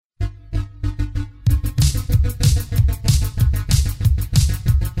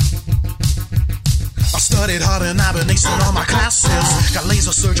studied hard and I've been acing all my classes. Got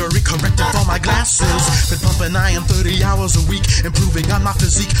laser surgery corrected for my glasses. Been pumping iron 30 hours a week, improving on my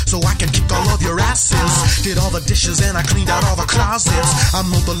physique so I can kick all of your asses. Did all the dishes and I cleaned out all the closets. I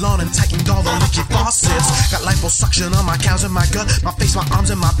mowed the lawn and tightened all the leaky faucets. Got liposuction on my cows and my gut, my face, my arms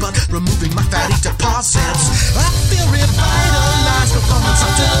and my butt, removing my fatty deposits. I feel revitalized, performance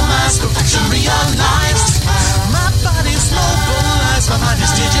optimized, perfection realized. My body's mobilized, my mind is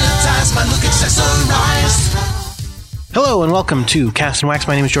digitized, my look accessorized. Hello and welcome to Cast and Wax.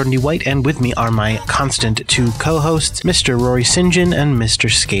 My name is Jordan D. White, and with me are my constant two co-hosts, Mr. Rory St. John and Mr.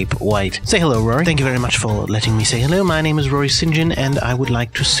 Scape White. Say hello, Rory. Thank you very much for letting me say hello. My name is Rory St. John, and I would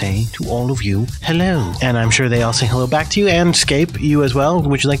like to say to all of you, hello. And I'm sure they all say hello back to you, and Scape, you as well.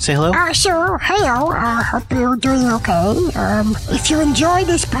 Would you like to say hello? Sure. Hello. Hope you're doing okay. If you enjoy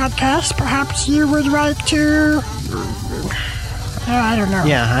this podcast, perhaps you would like to... I don't know.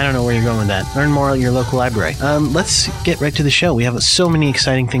 Yeah, I don't know where you're going with that. Learn more at your local library. Let's get right to the show. We have so many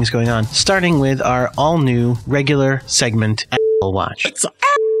exciting things going on, starting with our all-new regular segment, Apple Watch. It's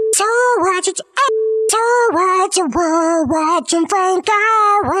we're watching Frank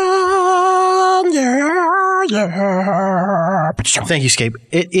Allen. Yeah. Thank you, Scape.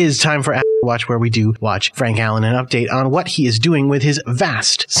 It is time for Apple Watch, where we do watch Frank Allen and update on what he is doing with his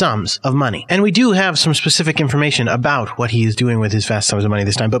vast sums of money. And we do have some specific information about what he is doing with his vast sums of money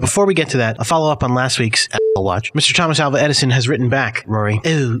this time. But before we get to that, a follow-up on last week's Apple Watch. Mr. Thomas Alva Edison has written back, Rory.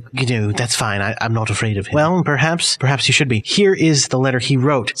 Oh, that's fine. I'm not afraid of him. Well, perhaps you should be. Here is the letter he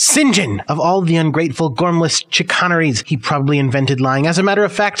wrote. St. John, of all the ungrateful, gormless chicaneries, he probably invented lying. As a matter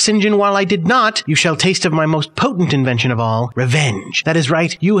of fact, St. John, while I did not, you shall taste of my most potent invention of all, revenge. That is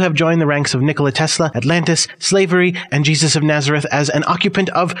right. You have joined the ranks of Nikola Tesla, Atlantis, slavery, and Jesus of Nazareth as an occupant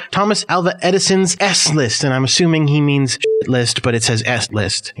of Thomas Alva Edison's S list. And I'm assuming he means shit list, but it says S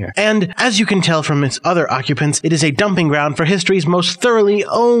list here. And as you can tell from its other occupants, it is a dumping ground for history's most thoroughly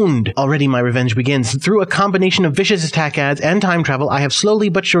owned. Already my revenge begins. Through a combination of vicious attack ads and time travel, I have slowly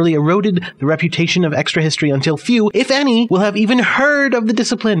but surely eroded the reputation of extra history until few, if any, will have even heard of the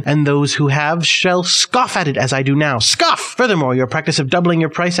discipline, and those who have shall scoff at it as I do now. Scoff! Furthermore, your practice of doubling your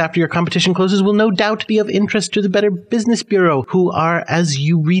price after your competition closes will no doubt be of interest to the Better Business Bureau, who are, as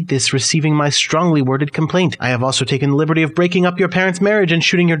you read this, receiving my strongly worded complaint. I have also taken the liberty of breaking up your parents' marriage and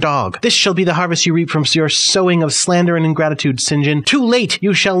shooting your dog. This shall be the harvest you reap from your sowing of slander and ingratitude, St. John. Too late!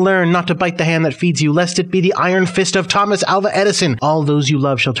 You shall learn not to bite the hand that feeds you, lest it be the iron fist of Thomas Alva Edison. All those you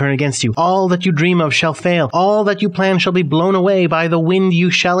love shall turn against you. All that you dream of shall fail. All that you plan shall be blown away by the wind you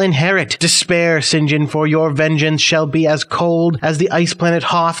shall inherit. Despair, St. John, for your vengeance shall be as cold as the ice planet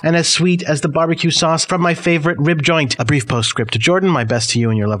Hoth and as sweet as the barbecue sauce from my favorite rib joint. A brief postscript to Jordan. My best to you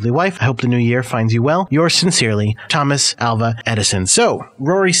and your lovely wife. I hope the new year finds you well. Yours sincerely, Thomas Alva Edison. So,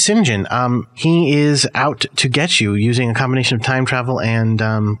 Rory St. John, he is out to get you using a combination of time travel and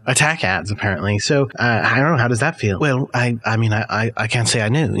attack ads, apparently. So, I don't know, how does that feel? Well, I mean, I can't say I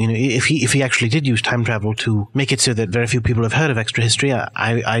knew. You know, if he actually did use time travel to make it so that very few people have heard of extra history,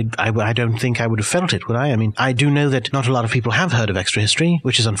 I don't think I would have felt it, would I? I mean, I do know that not a lot of people have heard of extra history,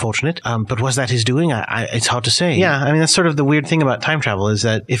 which is unfortunate. But was that his doing? It's hard to say. Yeah, I mean, that's sort of the weird thing about time travel, is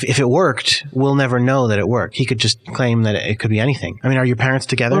that if it worked, we'll never know that it worked. He could just claim that it could be anything. I mean, are your parents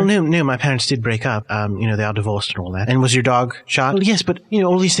together? Well, no, my parents did break up. They are divorced and all that. And was your dog shot? Well, yes, but,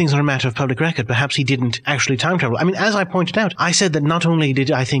 all these things are a matter of public record. Perhaps he didn't actually time travel. I mean, as I pointed out, I said that not only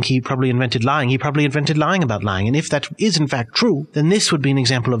did I think he probably invented lying, he probably invented lying about lying. And if that is in fact true, then this would be an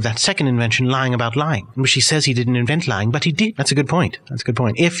example of that second invention, lying about lying, in which he says he didn't invent lying, but he did. That's a good point.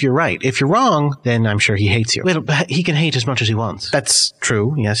 If you're right. If you're wrong, then I'm sure he hates you. Well, he can hate as much as he wants. That's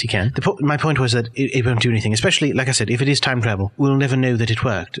true. Yes, he can. My point was that it won't do anything. Especially, like I said, if it is time travel, we'll never know that it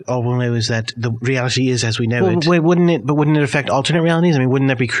worked. All we'll know is that the reality is as we know it. Wait, wouldn't it affect alternate realities? I mean, wouldn't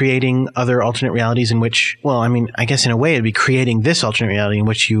that be creating other alternate realities in which, well, I mean, I guess in a way it'd be creating this alternate reality in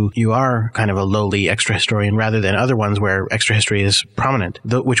which you are kind of a lowly extra historian rather than other ones where extra history is prominent,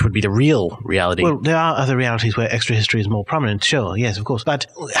 which would be the real reality. Well, there are other realities where extra history is more prominent, sure, yes, of course. But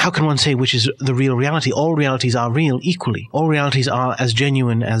how can one say which is the real reality? All realities are real equally. All realities are as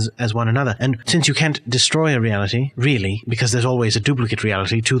genuine as one another. And since you can't destroy a reality, really, because there's always a duplicate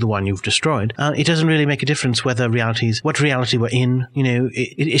reality to the one you've destroyed, it doesn't really make a difference what reality we're in.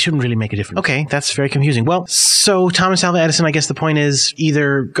 It shouldn't really make a difference. Okay, that's very confusing. Well, so Thomas Alva Edison, I guess the point is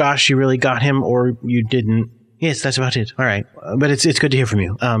either, gosh, you really got him, or you didn't. Yes, that's about it. All right. But it's good to hear from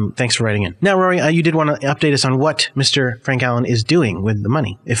you. Thanks for writing in. Now, Rory, you did want to update us on what Mr. Frank Allen is doing with the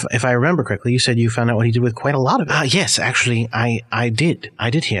money. If I remember correctly, you said you found out what he did with quite a lot of it. Yes, actually, I did. I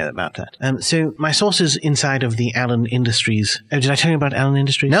did hear about that. So my sources inside of the Allen Industries... did I tell you about Allen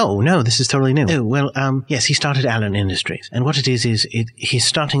Industries? No, this is totally new. Oh, well, yes, he started Allen Industries. And what it is he's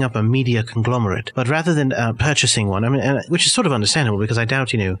starting up a media conglomerate. But rather than purchasing one, I mean, which is sort of understandable because I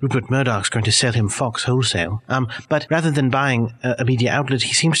doubt, Rupert Murdoch's going to sell him Fox wholesale. But rather than buying a media outlet,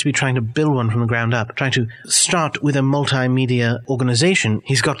 he seems to be trying to build one from the ground up, trying to start with a multimedia organization.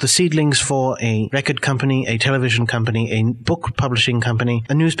 He's got the seedlings for a record company, a television company, a book publishing company,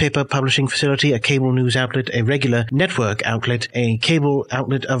 a newspaper publishing facility, a cable news outlet, a regular network outlet, a cable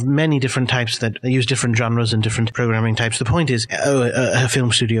outlet of many different types that use different genres and different programming types. The point is, a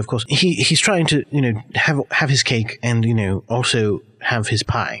film studio, of course. He's trying to, have his cake and, also have his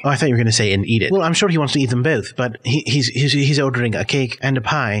pie. Oh, I thought you were going to say and eat it. Well, I'm sure he wants to eat them both, but he's ordering a cake and a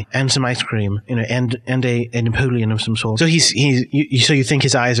pie and some ice cream, and a Napoleon of some sort. So so you think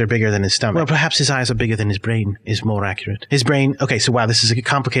his eyes are bigger than his stomach? Well, perhaps his eyes are bigger than his brain is more accurate. His brain. Okay, so wow, this is a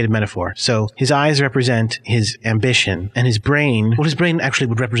complicated metaphor. So his eyes represent his ambition, and his brain. Well, his brain actually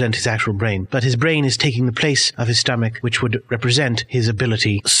would represent his actual brain, but his brain is taking the place of his stomach, which would represent his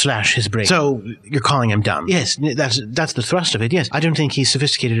ability / his brain. So you're calling him dumb? Yes, that's the thrust of it. Yes, I don't think he's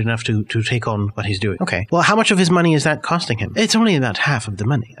sophisticated enough to take on what he's doing. Okay. Well, how much of his money is that costing him? It's only about half of the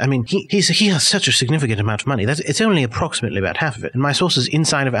money. I mean, he has such a significant amount of money. It's only approximately about half of it. And my sources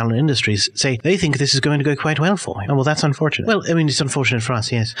inside of Allen Industries say they think this is going to go quite well for him. Oh, well, that's unfortunate. Well, I mean, it's unfortunate for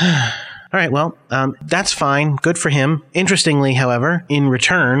us, yes. All right, well, that's fine. Good for him. Interestingly, however, in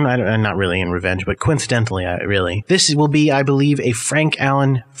return, not really in revenge, but coincidentally, really, this will be, I believe, a Frank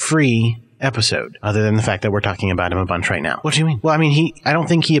Allen free episode, other than the fact that we're talking about him a bunch right now. What do you mean? Well, I mean, I don't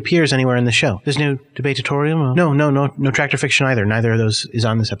think he appears anywhere in the show. There's no debate-atorium? No Tractor Fiction either. Neither of those is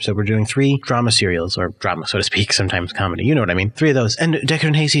on this episode. We're doing 3 drama serials, or drama, so to speak, sometimes comedy. You know what I mean. 3 of those. And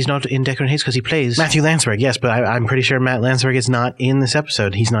Deckard & Hayes, he's not in Deckard & Hayes because he plays Matthew Landsberg, yes, but I'm pretty sure Matt Landsberg is not in this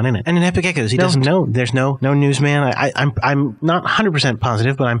episode. He's not in it. And in Epic Echoes, he doesn't know. There's no newsman. I'm not 100%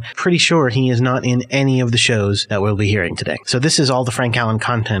 positive, but I'm pretty sure he is not in any of the shows that we'll be hearing today. So this is all the Frank Allen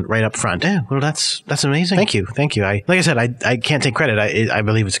content right up front. Yeah, well, that's amazing. Thank you. Like I said, I can't take credit. I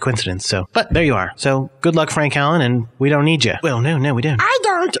believe it's a coincidence. So, but there you are. So good luck, Frank Allen, and we don't need you. Well, no, we don't. I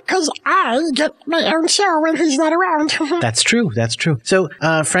don't, because I get my own show when he's not around. That's true. So,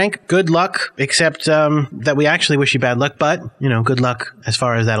 Frank, good luck, except that we actually wish you bad luck, but, good luck as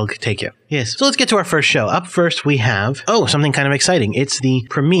far as that'll take you. Yes. So let's get to our first show. Up first, we have, something kind of exciting. It's the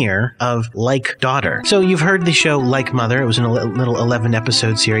premiere of Like Daughter. So you've heard the show Like Mother. It was in a little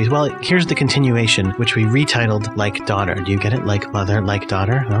 11-episode series. Well, here's the continuation, which we retitled Like Daughter. Do you get it? Like Mother, Like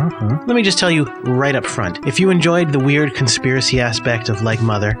Daughter? Let me just tell you right up front. If you enjoyed the weird conspiracy aspect of Like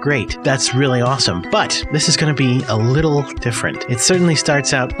Mother, great. That's really awesome. But this is going to be a little different. It certainly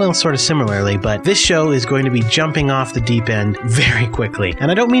starts out, sort of similarly, but this show is going to be jumping off the deep end very quickly. And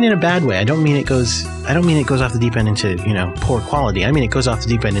I don't mean in a bad way. I don't mean it goes off the deep end into, poor quality. I mean it goes off the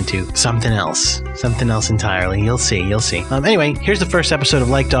deep end into something else entirely. You'll see. Anyway, here's the first episode of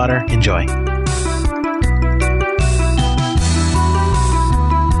Like Daughter. Enjoy.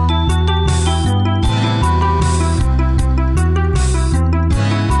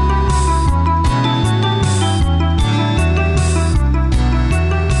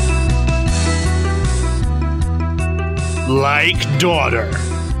 Like Daughter,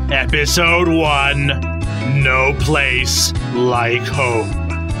 Episode 1, No Place Like Home,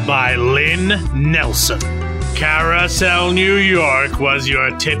 by Lynn Nelson. Carousel, New York was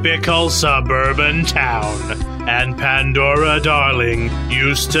your typical suburban town, and Pandora Darling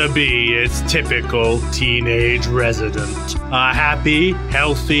used to be its typical teenage resident. A happy,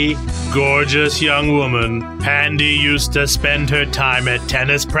 healthy, gorgeous young woman, Pandy used to spend her time at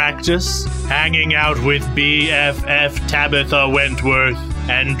tennis practice, hanging out with BFF Tabitha Wentworth,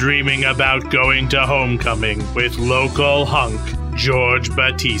 and dreaming about going to homecoming with local hunk George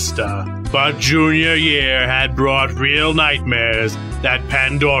Batista. But junior year had brought real nightmares that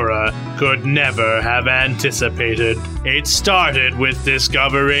Pandora could never have anticipated. It started with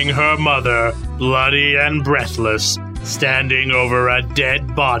discovering her mother, bloody and breathless, standing over a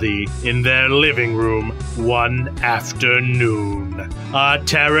dead body in their living room one afternoon. A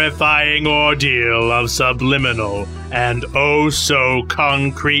terrifying ordeal of subliminal and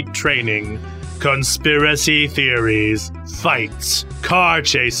oh-so-concrete training, conspiracy theories, fights, car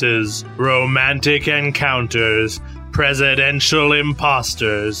chases, romantic encounters, presidential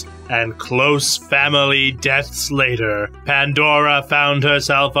imposters, and close family deaths later, Pandora found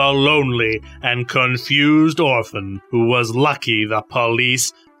herself a lonely and confused orphan who was lucky the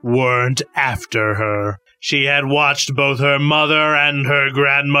police weren't after her. She had watched both her mother and her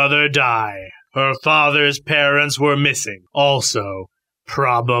grandmother die. Her father's parents were missing, also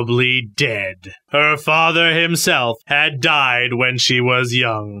probably dead. Her father himself had died when she was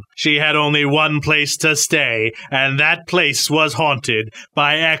young. She had only one place to stay, and that place was haunted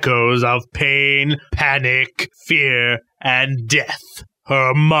by echoes of pain, panic, fear, and death.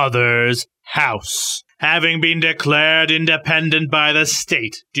 Her mother's house. Having been declared independent by the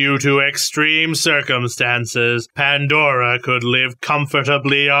state due to extreme circumstances, Pandora could live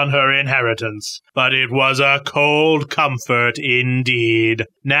comfortably on her inheritance. But it was a cold comfort indeed.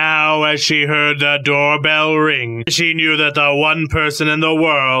 Now, as she heard the doorbell ring, she knew that the one person in the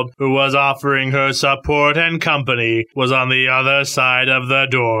world who was offering her support and company was on the other side of the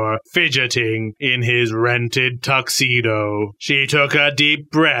door, fidgeting in his rented tuxedo. She took a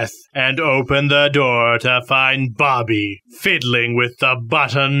deep breath and opened the door to find Bobby fiddling with the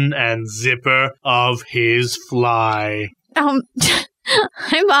button and zipper of his fly.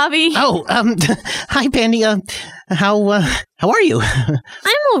 Hi, Bobby. Oh, hi, Pandy. How are you?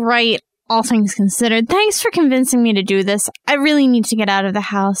 I'm all right, all things considered. Thanks for convincing me to do this. I really need to get out of the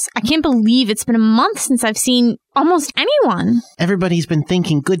house. I can't believe it's been a month since I've seen almost anyone. Everybody's been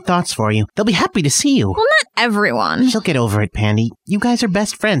thinking good thoughts for you. They'll be happy to see you. Well, not everyone. She'll get over it, Pandy. You guys are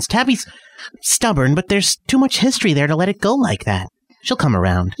best friends. Tabby's stubborn, but there's too much history there to let it go like that. She'll come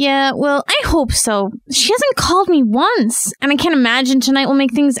around. Yeah, well, I hope so. She hasn't called me once, and I can't imagine tonight will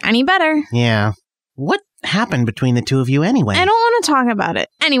make things any better. Yeah. What happened between the two of you anyway? I don't want to talk about it.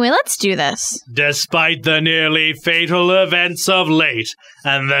 Anyway, let's do this. Despite the nearly fatal events of late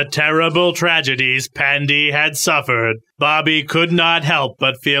and the terrible tragedies Pandy had suffered, Bobby could not help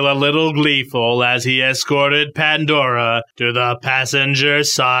but feel a little gleeful as he escorted Pandora to the passenger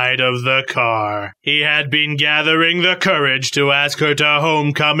side of the car. He had been gathering the courage to ask her to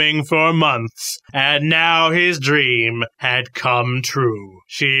homecoming for months, and now his dream had come true.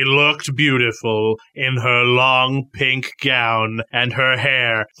 She looked beautiful in her long pink gown and her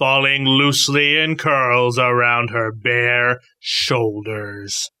hair falling loosely in curls around her bare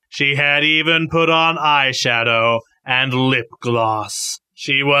shoulders. She had even put on eyeshadow and lip gloss.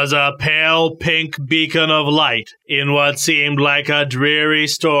 She was a pale pink beacon of light in what seemed like a dreary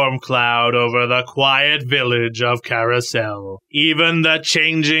storm cloud over the quiet village of Carousel. Even the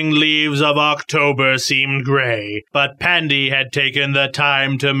changing leaves of October seemed gray, but Pandy had taken the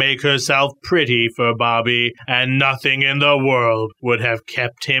time to make herself pretty for Bobby, and nothing in the world would have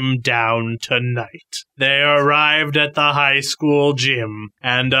kept him down tonight. They arrived at the high school gym,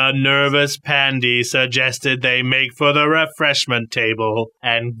 and a nervous Pandy suggested they make for the refreshment table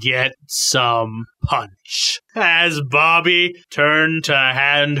and get some punch. As Bobby turned to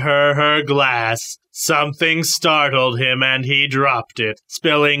hand her her glass, something startled him and he dropped it,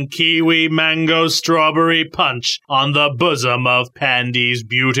 spilling kiwi mango strawberry punch on the bosom of Pandy's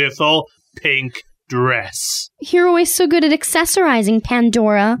beautiful pink dress. You're always so good at accessorizing,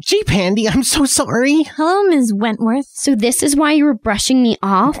 Pandora. Gee, Pandy, I'm so sorry. Hello, Ms. Wentworth. So this is why you were brushing me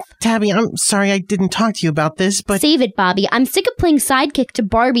off? Tabby, I'm sorry I didn't talk to you about this, but... Save it, Bobby. I'm sick of playing sidekick to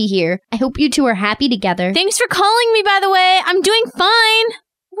Barbie here. I hope you two are happy together. Thanks for calling me, by the way. I'm doing fine.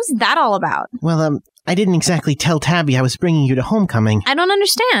 What was that all about? Well, I didn't exactly tell Tabby I was bringing you to homecoming. I don't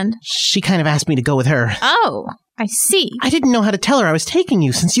understand. She kind of asked me to go with her. Oh, I see. I didn't know how to tell her I was taking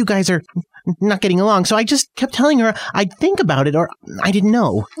you since you guys are not getting along, so I just kept telling her I'd think about it, or I didn't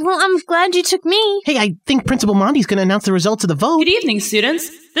know. Well, I'm glad you took me. Hey, I think Principal Monty's going to announce the results of the vote. Good evening, students.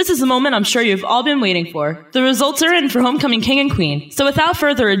 This is the moment I'm sure you've all been waiting for. The results are in for Homecoming King and Queen. So without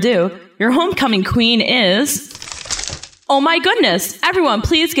further ado, your Homecoming Queen is... Oh my goodness! Everyone,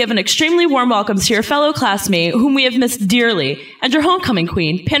 please give an extremely warm welcome to your fellow classmate, whom we have missed dearly, and your Homecoming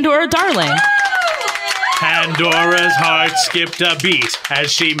Queen, Pandora Darling. Pandora's heart skipped a beat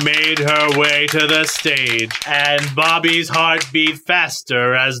as she made her way to the stage, and Bobby's heart beat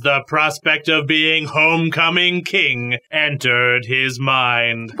faster as the prospect of being homecoming king entered his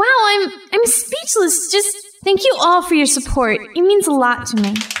mind. Wow, I'm speechless. Just thank you all for your support. It means a lot to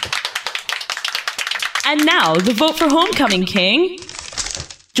me. And now, the vote for Homecoming King,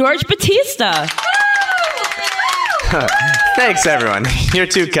 George Batista. Thanks, everyone. You're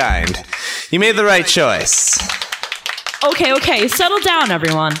too kind. You made the right choice. Okay, settle down,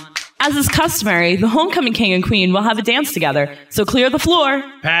 everyone. As is customary, the homecoming king and queen will have a dance together, so clear the floor.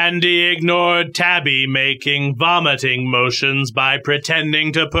 Pandy ignored Tabby making vomiting motions by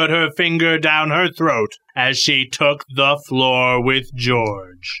pretending to put her finger down her throat as she took the floor with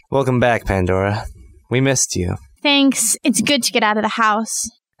George. Welcome back, Pandora. We missed you. Thanks. It's good to get out of the house.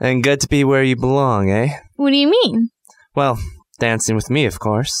 And good to be where you belong, eh? What do you mean? Well, dancing with me, of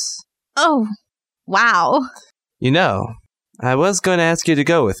course. Oh, wow. You know, I was going to ask you to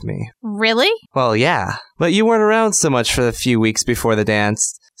go with me. Really? Well, yeah, but you weren't around so much for the few weeks before the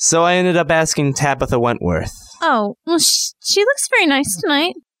dance, so I ended up asking Tabitha Wentworth. Oh, well, she looks very nice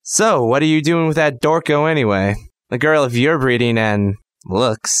tonight. So, what are you doing with that Dorco anyway? A girl of your breeding and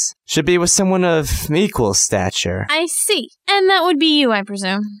looks should be with someone of equal stature. I see. And that would be you, I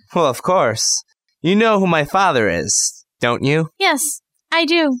presume. Well, of course. You know who my father is, don't you? Yes, I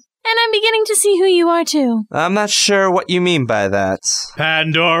do. And I'm beginning to see who you are, too. I'm not sure what you mean by that.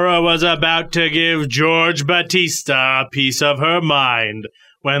 Pandora was about to give George Batista a piece of her mind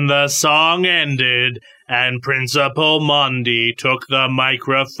when the song ended and Principal Mondi took the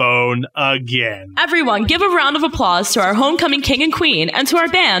microphone again. Everyone, give a round of applause to our homecoming king and queen and to our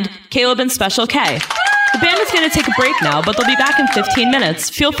band, Caleb and Special K. The band is going to take a break now, but they'll be back in 15 minutes.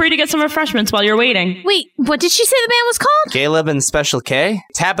 Feel free to get some refreshments while you're waiting. Wait, what did she say the band was called? Caleb and Special K?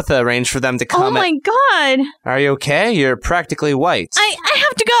 Tabitha arranged for them to come. Oh my god! Are you okay? You're practically white. I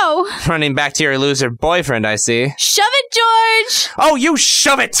have to go. Running back to your loser boyfriend, I see. Shove it, George! Oh, you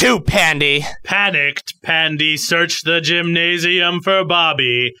shove it too, Pandy! Panicked, Pandy searched the gymnasium for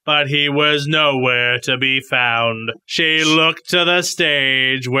Bobby, but he was nowhere to be found. She looked to the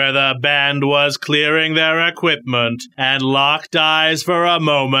stage where the band was clearing their equipment and locked eyes for a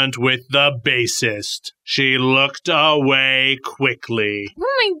moment with the bassist. She looked away quickly. What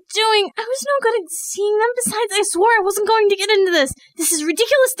am I doing? I was no good at seeing them. Besides, I swore I wasn't going to get into this. This is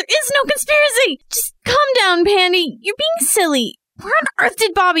ridiculous. There is no conspiracy. Just calm down, Pandy. You're being silly. Where on earth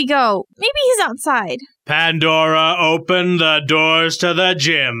did Bobby go? Maybe he's outside. Pandora opened the doors to the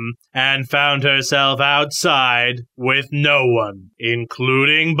gym and found herself outside with no one,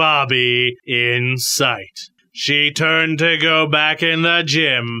 including Bobby, in sight. She turned to go back in the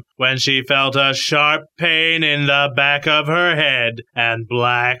gym when she felt a sharp pain in the back of her head and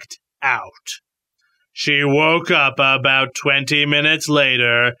blacked out. She woke up about 20 minutes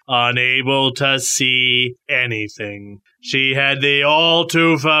later, unable to see anything. She had the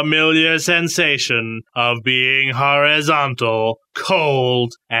all-too-familiar sensation of being horizontal,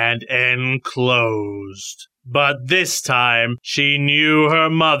 cold, and enclosed. But this time, she knew her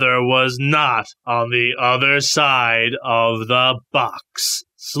mother was not on the other side of the box.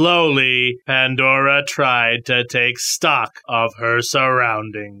 Slowly, Pandora tried to take stock of her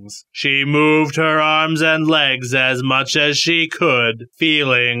surroundings. She moved her arms and legs as much as she could,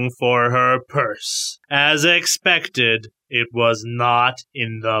 feeling for her purse. As expected, it was not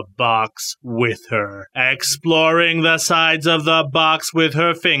in the box with her. Exploring the sides of the box with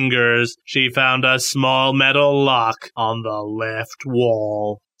her fingers, she found a small metal lock on the left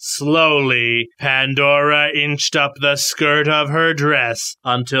wall. Slowly, Pandora inched up the skirt of her dress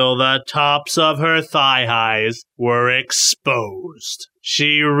until the tops of her thigh-highs were exposed.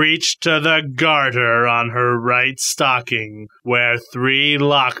 She reached to the garter on her right stocking, where 3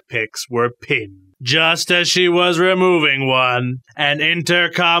 lockpicks were pinned. Just as she was removing one, an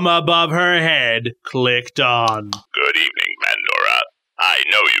intercom above her head clicked on. Good evening, Pandora. I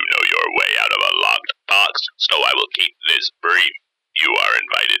know you know your way out of a locked box, so I will keep this brief. You are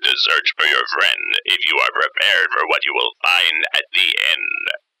invited to search for your friend if you are prepared for what you will find at the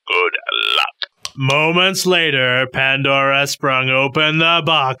end. Good luck. Moments later, Pandora sprung open the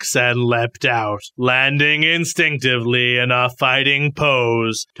box and leapt out, landing instinctively in a fighting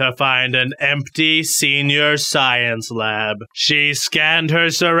pose to find an empty senior science lab. She scanned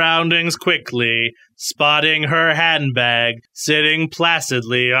her surroundings quickly, spotting her handbag sitting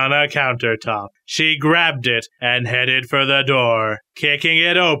placidly on a countertop. She grabbed it and headed for the door, kicking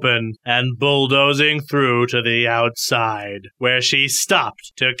it open and bulldozing through to the outside, where she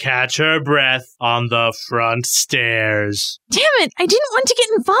stopped to catch her breath on the front stairs. Damn it! I didn't want to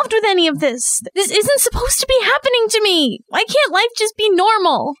get involved with any of this. This isn't supposed to be happening to me. Why can't life just be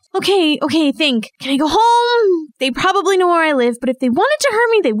normal? Okay, think. Can I go home? They probably know where I live, but if they wanted to hurt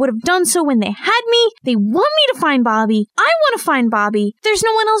me, they would have done so when they had me. They want me to find Bobby. I want to find Bobby. There's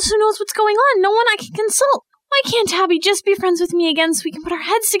no one else who knows what's going on. No one I can consult. Why can't Tabby just be friends with me again so we can put our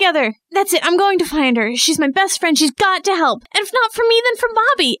heads together? That's it. I'm going to find her. She's my best friend. She's got to help. And if not for me, then for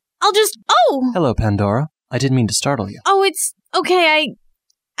Bobby. I'll just... Oh! Hello, Pandora. I didn't mean to startle you. Oh, it's... Okay,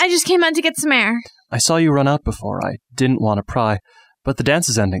 I just came out to get some air. I saw you run out before. I didn't want to pry. But the dance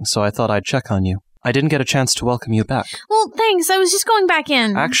is ending, so I thought I'd check on you. I didn't get a chance to welcome you back. Well, thanks. I was just going back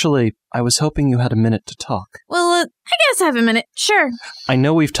in. Actually, I was hoping you had a minute to talk. Well, I guess I have a minute. Sure. I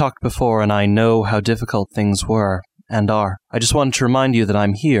know we've talked before, and I know how difficult things were and are. I just wanted to remind you that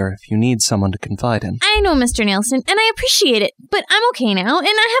I'm here if you need someone to confide in. I know, Mr. Nielsen, and I appreciate it, but I'm okay now, and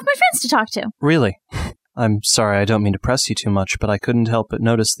I have my friends to talk to. Really? I'm sorry, I don't mean to press you too much, but I couldn't help but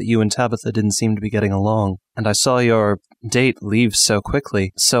notice that you and Tabitha didn't seem to be getting along. And I saw your date leave so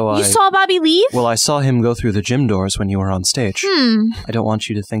quickly, so You saw Bobby leave? Well, I saw him go through the gym doors when you were on stage. I don't want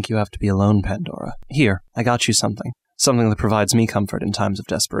you to think you have to be alone, Pandora. Here, I got you something. Something that provides me comfort in times of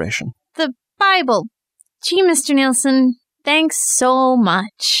desperation. The Bible. Gee, Mr. Nielsen, thanks so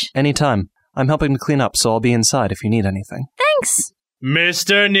much. Anytime. I'm helping to clean up, so I'll be inside if you need anything. Thanks.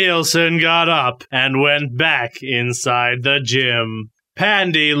 Mr. Nielsen got up and went back inside the gym.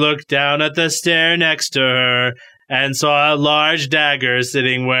 Pandy looked down at the stair next to her and saw a large dagger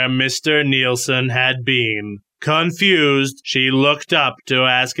sitting where Mr. Nielsen had been. Confused, she looked up to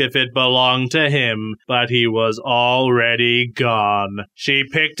ask if it belonged to him, but he was already gone. She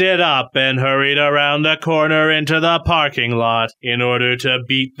picked it up and hurried around the corner into the parking lot in order to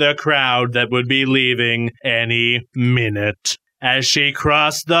beat the crowd that would be leaving any minute. As she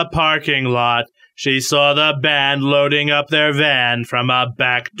crossed the parking lot, she saw the band loading up their van from a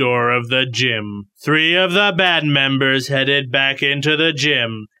back door of the gym. 3 of the band members headed back into the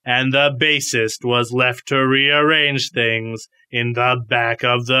gym, and the bassist was left to rearrange things in the back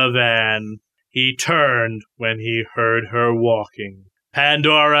of the van. He turned when he heard her walking.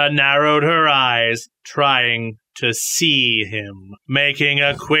 Pandora narrowed her eyes, trying to see him. Making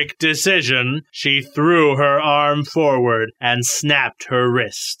a quick decision, she threw her arm forward and snapped her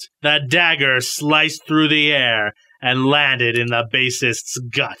wrist. The dagger sliced through the air and landed in the bassist's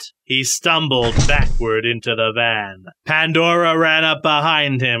gut. He stumbled backward into the van. Pandora ran up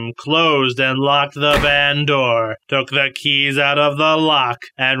behind him, closed and locked the van door, took the keys out of the lock,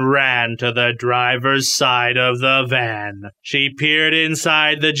 and ran to the driver's side of the van. She peered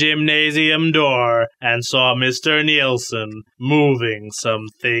inside the gymnasium door and saw Mr. Nielsen moving some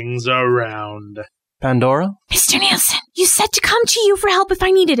things around. Pandora? Mr. Nielsen, you said to come to you for help if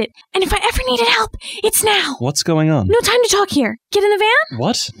I needed it. And if I ever needed help, it's now. What's going on? No time to talk here. Get in the van?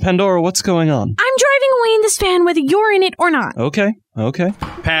 What? Pandora, what's going on? I'm driving away in this van whether you're in it or not. Okay.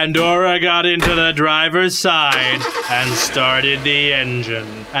 Pandora got into the driver's side and started the engine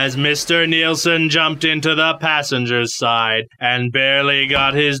as Mr. Nielsen jumped into the passenger's side and barely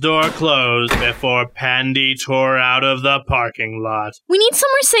got his door closed before Pandy tore out of the parking lot. We need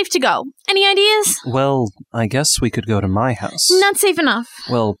somewhere safe to go. Any ideas? Well, I guess we could go to my house. Not safe enough.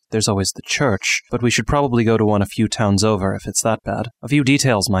 Well, there's always the church, but we should probably go to one a few towns over if it's that bad. A few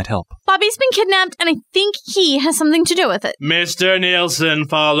details might help. Bobby's been kidnapped, and I think he has something to do with it. Mr. Nielsen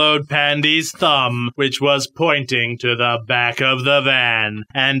followed Pandy's thumb, which was pointing to the back of the van,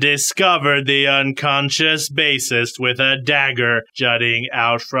 and discovered the unconscious bassist with a dagger jutting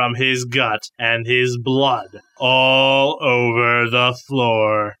out from his gut and his blood all over the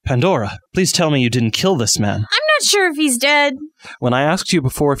floor. Pandora, please tell me you didn't kill this man. I'm not sure if he's dead. When I asked you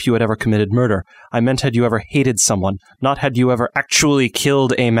before if you had ever committed murder, I meant had you ever hated someone, not had you ever actually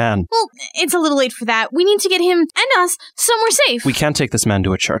killed a man. Well, it's a little late for that. We need to get him and us somewhere safe. We can't take this man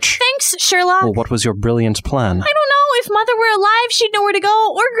to a church. Thanks, Sherlock. Well, what was your brilliant plan? I don't know. If Mother were alive, she'd know where to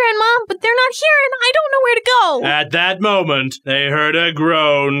go, or Grandma, but they're not here, and I don't know where to go. At that moment, they heard a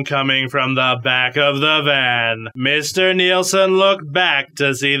groan coming from the back of the van. Mr. Nielsen looked back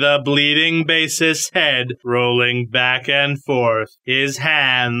to see the bleeding bassist's head rolling back and forth, his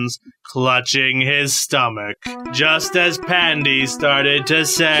hands clutching his stomach. Just as Pandy started to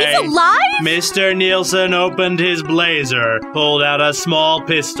say, "He's alive?" Mr. Nielsen opened his blazer, pulled out a small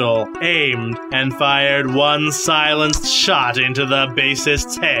pistol, aimed, and fired one silenced shot into the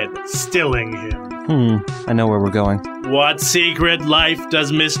bassist's head, stilling him. I know where we're going. What secret life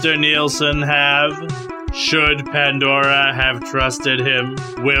does Mr. Nielsen have? Should Pandora have trusted him?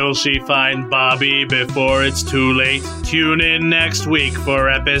 Will she find Bobby before it's too late? Tune in next week for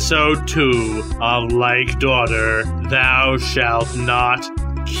episode 2 of Like Daughter, Thou Shalt Not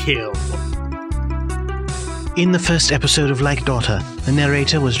Kill. In the first episode of Like Daughter, the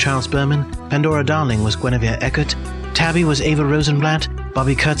narrator was Charles Berman, Pandora Darling was Guinevere Eckert, Tabby was Ava Rosenblatt,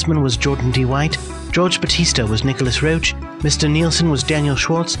 Bobby Kurtzman was Jordan D. White, George Batista was Nicholas Roach, Mr. Nielsen was Daniel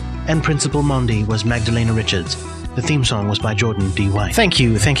Schwartz, and Principal Mondi was Magdalena Richards. The theme song was by Jordan D. White. Thank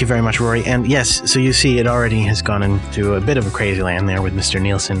you very much, Rory. And yes, so you see, it already has gone into a bit of a crazy land there with Mr.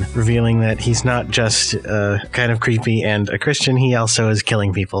 Nielsen, revealing that he's not just kind of creepy and a Christian, he also is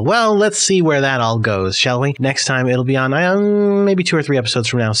killing people. Well, let's see where that all goes, shall we? Next time it'll be on maybe 2 or 3 episodes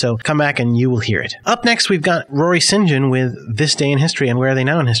from now, so come back and you will hear it. Up next, we've got Rory St. John with This Day in History and Where Are They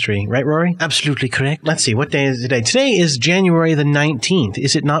Now in History. Right, Rory? Absolutely correct. Let's see, what day is today? Today is January the 19th.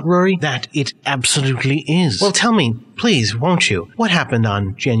 Is it not, Rory? That it absolutely is. Well, tell me, please, won't you? What happened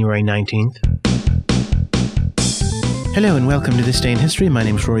on January 19th? Hello and welcome to This Day in History. My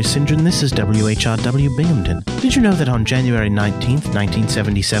name is Rory St. John. This is WHRW Binghamton. Did you know that on January 19th,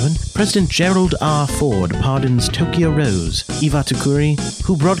 1977, President Gerald R. Ford pardons Tokyo Rose, Eva Tukuri,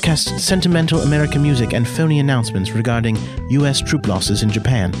 who broadcast sentimental American music and phony announcements regarding U.S. troop losses in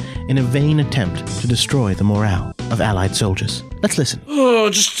Japan in a vain attempt to destroy the morale of Allied soldiers? Let's listen. Oh,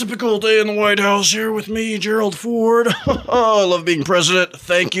 just a typical day in the White House here with me, Gerald Ford. I love being president.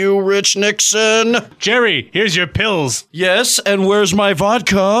 Thank you, Rich Nixon. Jerry, here's your pills. Yes, and where's my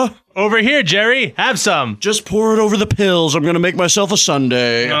vodka? Over here, Jerry. Have some. Just pour it over the pills. I'm gonna make myself a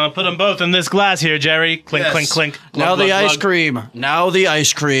sundae. Put them both in this glass here, Jerry. Clink, Yes. clink, clink. Now Glug, the glug, ice glug. cream. Now the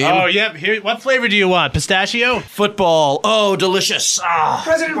ice cream. Oh, yep. Here. What flavor do you want? Pistachio? Football. Oh, delicious. Ah,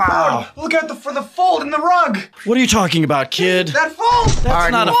 President wow. Ford, look out for the fold in the rug. What are you talking about, kid? That fold.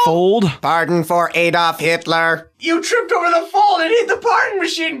 That's not a fold. Pardon for Adolf Hitler. You tripped over the fold and hit the pardon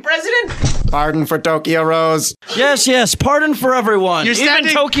machine, President. Pardon for Tokyo Rose. Yes, pardon for everyone. You're Even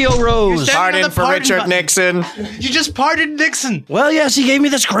standing- Tokyo Rose. Pardon for Richard Nixon. You just pardoned Nixon. Well, yes, he gave me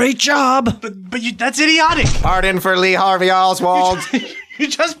this great job. But that's idiotic. Pardon for Lee Harvey Oswald. You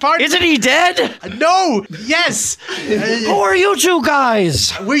just pardoned. Isn't he dead? No. Yes. Who are you two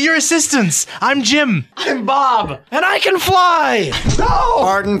guys? We're your assistants. I'm Jim. I'm Bob. And I can fly. No.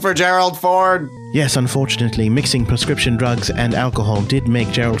 Pardon for Gerald Ford. Yes, unfortunately, mixing prescription drugs and alcohol did make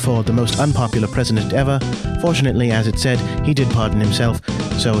Gerald Ford the most unpopular president ever. Fortunately, as it said, he did pardon himself,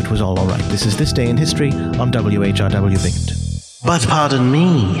 so it was all alright. This is This Day in History on WHRW Binghamton. But pardon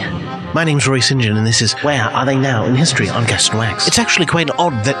me. My name's Roy St. John, and this is Where Are They Now in History on Gas and Wax. It's actually quite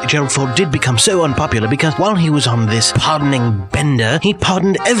odd that Gerald Ford did become so unpopular, because while he was on this pardoning bender, he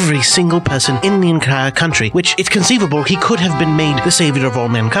pardoned every single person in the entire country, which it's conceivable he could have been made the savior of all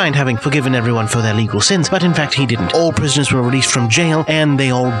mankind, having forgiven everyone for their legal sins, but in fact he didn't. All prisoners were released from jail, and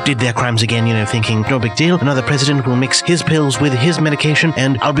they all did their crimes again, thinking, no big deal, another president will mix his pills with his medication,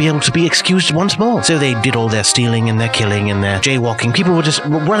 and I'll be able to be excused once more. So they did all their stealing and their killing and their jaywalking. People were just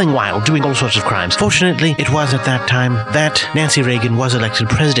running wild, doing all sorts of crimes. Fortunately, it was at that time that Nancy Reagan was elected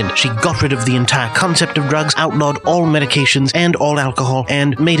president. She got rid of the entire concept of drugs, outlawed all medications and all alcohol,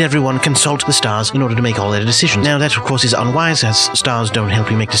 and made everyone consult the stars in order to make all their decisions. Now, that, of course, is unwise, as stars don't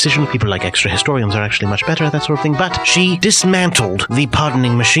help you make decisions. People like extra historians are actually much better at that sort of thing, but she dismantled the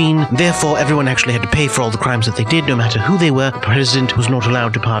pardoning machine. Therefore, everyone actually had to pay for all the crimes that they did, no matter who they were. The president was not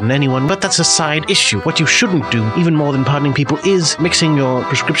allowed to pardon anyone, but that's a side issue. What you shouldn't do, even more than pardoning people, is mixing your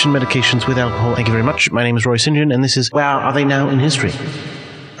prescription medications with alcohol. Thank you very much. My name is Roy St. John, and this is Where Are They Now in History?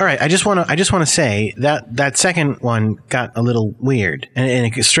 All right, I just want to say that second one got a little weird, and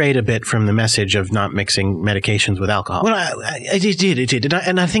it strayed a bit from the message of not mixing medications with alcohol. Well, it did,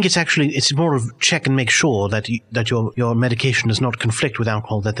 and I think it's more of check and make sure that your medication does not conflict with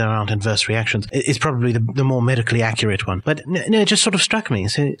alcohol, that there aren't adverse reactions. It's probably the more medically accurate one. But no, it just sort of struck me,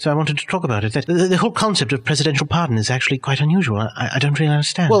 so I wanted to talk about it. That the whole concept of presidential pardon is actually quite unusual. I don't really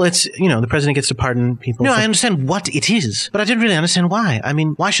understand. Well, it's the president gets to pardon people. No, I understand what it is, but I didn't really understand why. I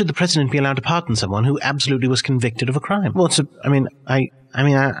mean, why should the president be allowed to pardon someone who absolutely was convicted of a crime? Well,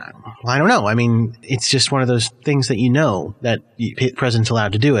 I don't know. I mean, it's just one of those things that that the president's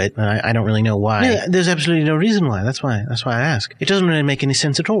allowed to do it, and I don't really know why. Yeah, there's absolutely no reason why. That's why I ask. It doesn't really make any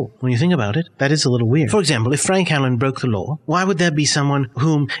sense at all when you think about it. That is a little weird. For example, if Frank Allen broke the law, why would there be someone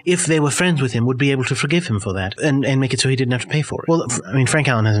whom, if they were friends with him, would be able to forgive him for that and make it so he didn't have to pay for it? Well, Frank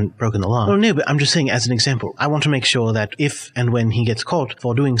Allen hasn't broken the law. Well, no, but I'm just saying as an example. I want to make sure that if and when he gets caught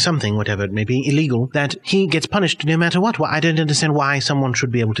for doing something, whatever it may be, illegal, that he gets punished no matter what. Well, I don't understand why someone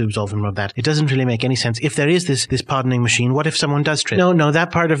should be able to absolve him of that. It doesn't really make any sense. If there is this pardoning machine, what if someone does trip? No,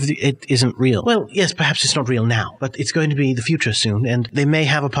 that part of it isn't real. Well, yes, perhaps it's not real now, but it's going to be the future soon, and they may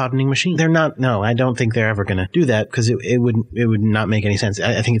have a pardoning machine. They're not. No, I don't think they're ever going to do that, because it would not make any sense.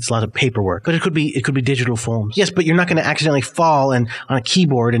 I think it's a lot of paperwork, but it could be digital forms. Yes, but you're not going to accidentally fall on a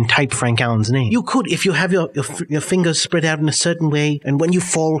keyboard and type Frank Allen's name. You could if you have your fingers spread out in a certain way, and when you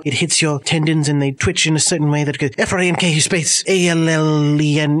fall, it hits your tendons and they twitch in a certain way that goes F-R-A-N-K space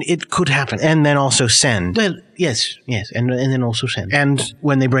A-L-L-E-N. It could happen. And then also send. Well, Yes, and then also send. And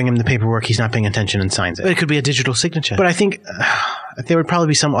when they bring him the paperwork, he's not paying attention and signs it. But it could be a digital signature. But I think there would probably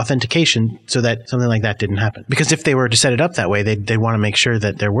be some authentication so that something like that didn't happen. Because if they were to set it up that way, they'd want to make sure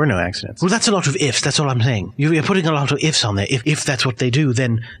that there were no accidents. Well, that's a lot of ifs. That's all I'm saying. You're putting a lot of ifs on there. If that's what they do,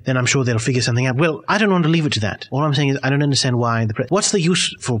 then I'm sure they'll figure something out. Well, I don't want to leave it to that. All I'm saying is I don't understand why what's the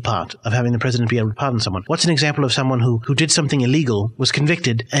useful part of having the president be able to pardon someone? What's an example of someone who did something illegal, was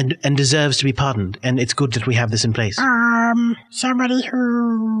convicted, and deserves to be pardoned? And it's good that we have this in place. Somebody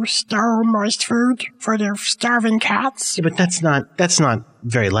who stole moist food for their starving cats. Yeah, but that's not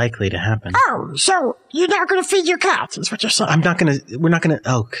very likely to happen. Oh, so you're not going to feed your cats, is what you're saying? We're not going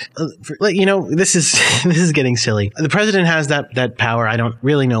to, this is getting silly. The president has that power. I don't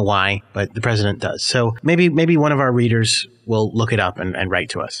really know why, but the president does. So maybe one of our readers will look it up and write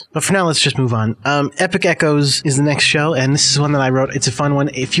to us. But for now, let's just move on. Epic Echoes is the next show, and this is one that I wrote. It's a fun one.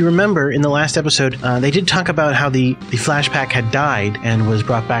 If you remember, in the last episode, they did talk about how the Flashpack had died and was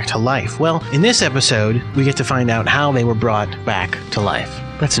brought back to life. Well, in this episode, we get to find out how they were brought back to life.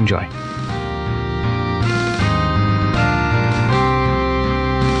 Let's enjoy.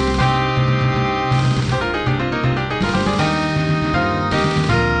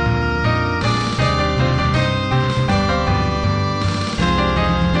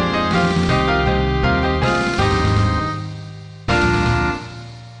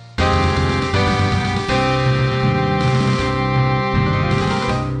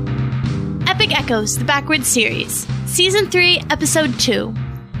 Epic Echoes, the Backwards series. Season 3, Episode 2.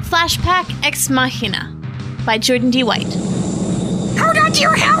 Flashpack Ex Machina by Jordan D. White. Hold on to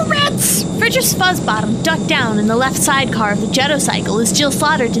your helmets! Fridris Fuzzbottom ducked down in the left sidecar of the Jettocycle as Jill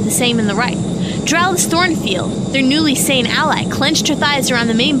Slaughter did the same in the right. Dralis Thornfield, their newly sane ally, clenched her thighs around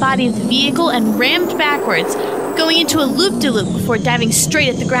the main body of the vehicle and rammed backwards, going into a loop-de-loop before diving straight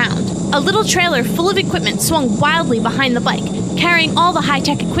at the ground. A little trailer full of equipment swung wildly behind the bike, carrying all the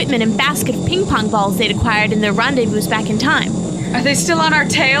high-tech equipment and basket of ping-pong balls they'd acquired in their rendezvous back in time. Are they still on our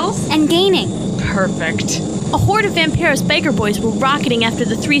tails? And gaining. Perfect. A horde of Vampiros Biker Boys were rocketing after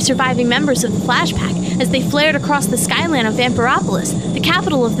the 3 surviving members of the Flashpack as they flared across the skyline of Vampiropolis, the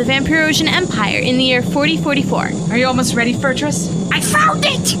capital of the Vampirosian Empire, in the year 4044. Are you almost ready, Furtress? I found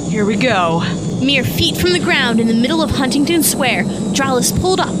it! Here we go. Mere feet from the ground in the middle of Huntington Square, Dralis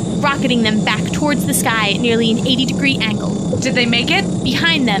pulled up, rocketing them back towards the sky at nearly an 80-degree angle. Did they make it?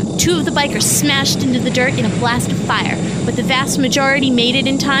 Behind them, 2 of the bikers smashed into the dirt in a blast of fire, but the vast majority made it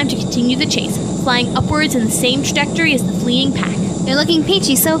in time to continue the chase, flying upwards in the same trajectory as the fleeing pack. They're looking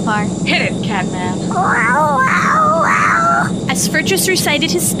peachy so far. Hit it, Catman. As Furtress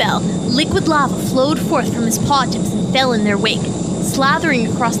recited his spell, liquid lava flowed forth from his paw tips and fell in their wake,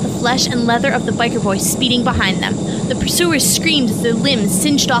 slathering across the flesh and leather of the biker boys speeding behind them. The pursuers screamed as their limbs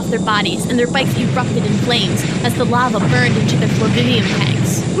singed off their bodies and their bikes erupted in flames as the lava burned into their flavivium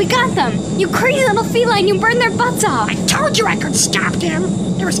tanks. We got them! You crazy little feline, you burned their butts off! I told you I could stop them.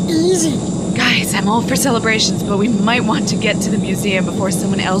 It was easy. Guys, I'm all for celebrations, but we might want to get to the museum before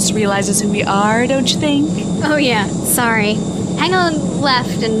someone else realizes who we are, don't you think? Oh yeah, sorry. Hang on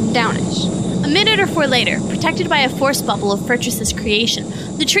left and downish. A minute or 4 later, protected by a force bubble of Furtress's creation,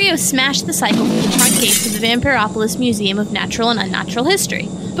 the trio smashed the cycle through the trunk gates of the Vampiropolis Museum of Natural and Unnatural History,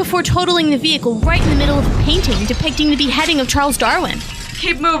 before totaling the vehicle right in the middle of a painting depicting the beheading of Charles Darwin.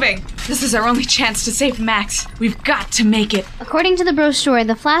 Keep moving. This is our only chance to save Max. We've got to make it. According to the brochure,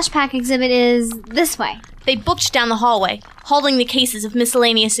 the Flashpack exhibit is this way. They booked down the hallway, hauling the cases of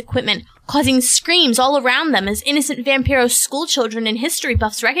miscellaneous equipment, causing screams all around them as innocent Vampiro schoolchildren and history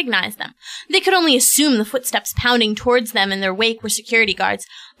buffs recognized them. They could only assume the footsteps pounding towards them in their wake were security guards.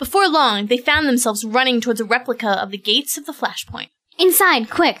 Before long, they found themselves running towards a replica of the gates of the Flashpoint.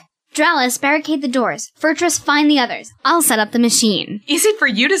 Inside, quick! Dralis, barricade the doors. Furtress, find the others. I'll set up the machine. Easy for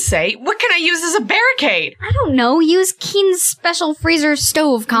you to say. What can I use as a barricade? I don't know. Use Keen's special freezer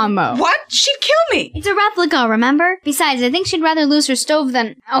stove combo. What? She'd kill me. It's a replica, remember? Besides, I think she'd rather lose her stove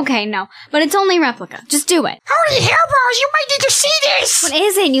than... Okay, no. But it's only replica. Just do it. Holy hellballs, you might need to see this! What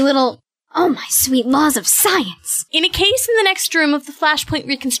is it, you little... Oh, my sweet laws of science. In a case in the next room of the Flashpoint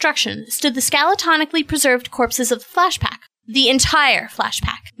reconstruction stood the skeletonically preserved corpses of the Flashpack. The entire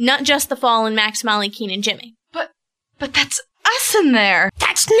Flashpack, not just the fallen Max, Molly, Keen, and Jimmy. But that's us in there.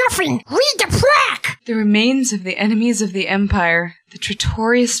 That's nothing. Read the plaque. The remains of the enemies of the Empire, the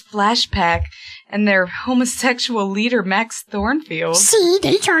Tratorius Flashpack, and their homosexual leader, Max Thornfield. See,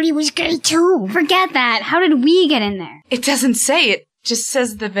 they thought he was gay too. Forget that. How did we get in there? It doesn't say. It just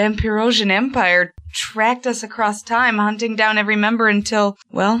says the Vampirosian Empire tracked us across time, hunting down every member until,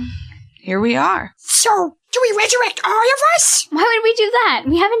 well, here we are. So... do we resurrect all of us? Why would we do that?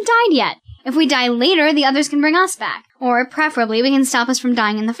 We haven't died yet. If we die later, the others can bring us back. Or, preferably, we can stop us from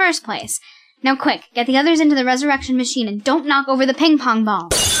dying in the first place. Now quick, get the others into the resurrection machine and don't knock over the ping pong ball.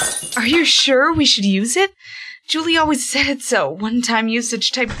 Are you sure we should use it? Julie always said it's a one-time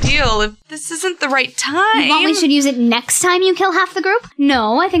usage type deal. If this isn't the right time... You want we should use it next time you kill half the group?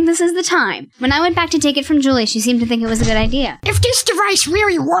 No, I think this is the time. When I went back to take it from Julie, she seemed to think it was a good idea. If this device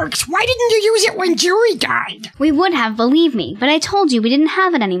really works, why didn't you use it when Julie died? We would have, believe me, but I told you we didn't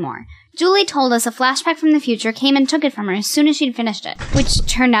have it anymore. Julie told us a flashback from the future came and took it from her as soon as she'd finished it, which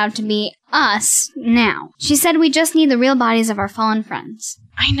turned out to be us now. She said we just need the real bodies of our fallen friends.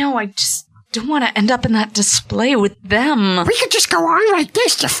 I know, I just don't want to end up in that display with them. We could just go on like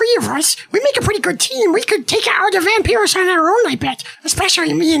this, the three of us. We make a pretty good team. We could take out the vampires on our own, I bet.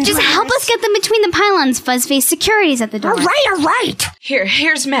 Especially me and Just Julie. help us get them between the pylons, Fuzzface. Security's at the door. All right.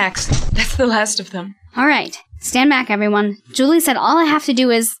 Here's Max. That's the last of them. All right. Stand back, everyone. Julie said all I have to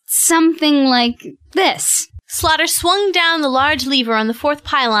do is something like this. Slaughter swung down the large lever on the fourth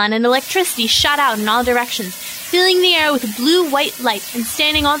pylon and electricity shot out in all directions, filling the air with a blue-white light and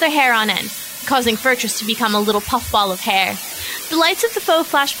standing all their hair on end, causing Fortress to become a little puffball of hair. The lights of the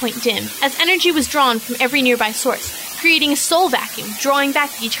faux flashpoint dimmed, as energy was drawn from every nearby source, creating a soul vacuum, drawing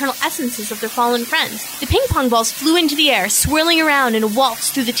back the eternal essences of their fallen friends. The ping-pong balls flew into the air, swirling around in a waltz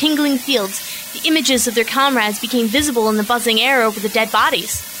through the tingling fields. The images of their comrades became visible in the buzzing air over the dead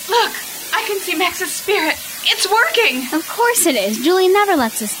bodies. Look! I can see Max's spirit! It's working! Of course it is. Julie never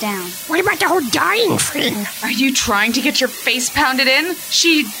lets us down. What about the whole dying thing? Are you trying to get your face pounded in?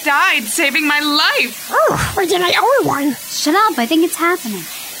 She died saving my life! Oh, well then I owe her one. Shut up, I think it's happening.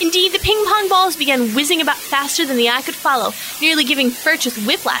 Indeed, the ping-pong balls began whizzing about faster than the eye could follow, nearly giving Fortress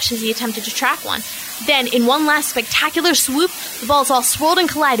whiplash as he attempted to track one. Then, in one last spectacular swoop, the balls all swirled and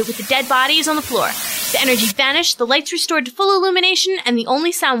collided with the dead bodies on the floor. The energy vanished, the lights restored to full illumination, and the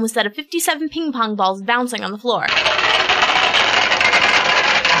only sound was that of 57 ping-pong balls bouncing on the floor.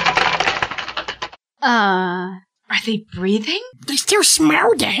 Are they breathing? They still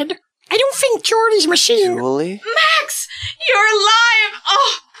smell dead. I don't think Jordy's machine... Julie? Max! You're alive!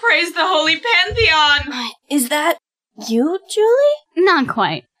 Oh, praise the Holy Pantheon! Is that you, Julie? Not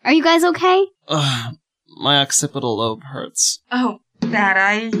quite. Are you guys okay? My occipital lobe hurts. Oh, that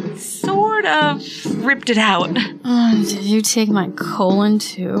I sort of ripped it out. Did you take my colon,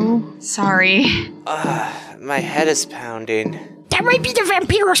 too? Sorry. My head is pounding. That might be the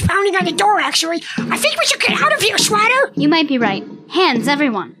vampiros pounding on the door, actually. I think we should get out of here, Slaughter. You might be right. Hands,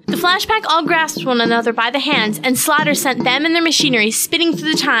 everyone. The flashback all grasped one another by the hands, and Slaughter sent them and their machinery spinning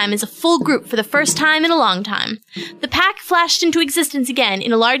through the time as a full group for the first time in a long time. The pack flashed into existence again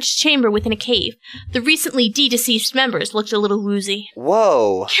in a large chamber within a cave. The recently deceased members looked a little woozy.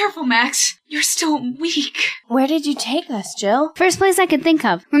 Whoa. Careful, Max. You're still weak. Where did you take us, Jill? First place I could think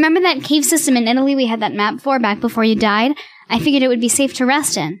of. Remember that cave system in Italy we had that map for back before you died? I figured it would be safe to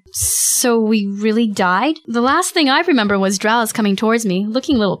rest in. So we really died? The last thing I remember was Drowse coming towards me,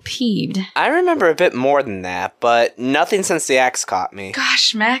 looking a little peeved. I remember a bit more than that, but nothing since the axe caught me.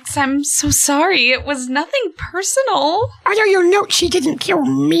 Gosh, Max, I'm so sorry. It was nothing personal. Although you'll note she didn't kill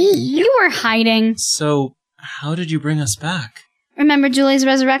me. You were hiding. So, how did you bring us back? Remember Julie's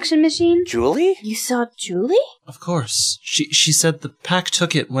resurrection machine? Julie? You saw Julie? Of course. She said the pack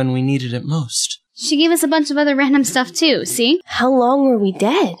took it when we needed it most. She gave us a bunch of other random stuff too, see? How long were we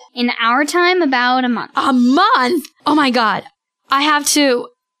dead? In our time, about a month. A month? Oh my god. I have to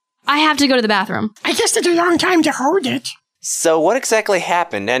go to the bathroom. I guess it's a long time to hold it. So what exactly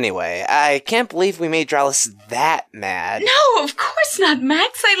happened anyway? I can't believe we made Drowse that mad. No, of course not,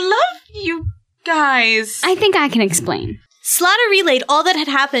 Max. I love you guys. I think I can explain. Slaughter relayed all that had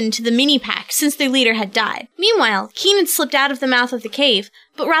happened to the mini-pack since their leader had died. Meanwhile, Keen had slipped out of the mouth of the cave,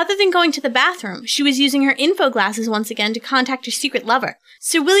 but rather than going to the bathroom, she was using her info glasses once again to contact her secret lover,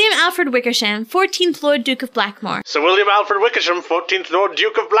 Sir William Alfred Wickersham, 14th Lord Duke of Blackmore. Sir William Alfred Wickersham, 14th Lord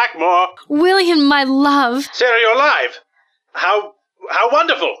Duke of Blackmore. William, my love. Sarah, you're alive. How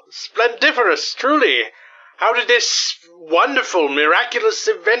wonderful. Splendiferous, truly. How did this wonderful, miraculous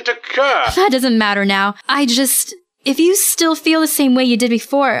event occur? That doesn't matter now. If you still feel the same way you did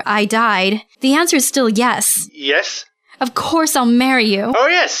before I died, the answer is still yes. Yes? Of course I'll marry you. Oh,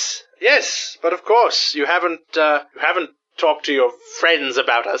 yes. Yes, but of course, you haven't talked to your friends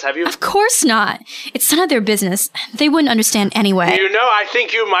about us, have you? Of course not. It's none of their business. They wouldn't understand anyway. You know, I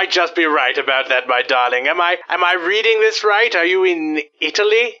think you might just be right about that, my darling. Am I reading this right? Are you in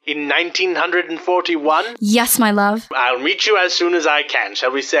Italy in 1941? Yes, my love. I'll meet you as soon as I can.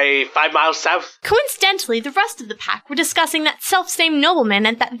 Shall we say 5 miles south? Coincidentally, the rest of the pack were discussing that self-same nobleman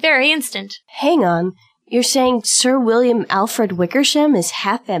at that very instant. Hang on. You're saying Sir William Alfred Wickersham is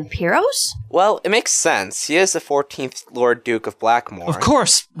half Vampiros? Well, it makes sense. He is the 14th Lord Duke of Blackmore. Of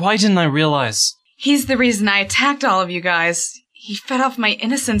course! Why didn't I realize? He's the reason I attacked all of you guys. He fed off my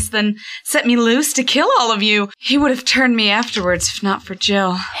innocence, then set me loose to kill all of you. He would have turned me afterwards if not for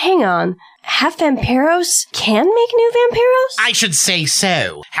Jill. Hang on. Half Vampiros can make new Vampiros? I should say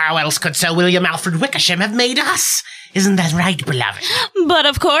so. How else could Sir William Alfred Wickersham have made us? Isn't that right, beloved? But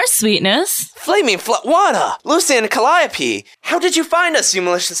of course, sweetness. Flaming Wanda! Lucian and Calliope! How did you find us, you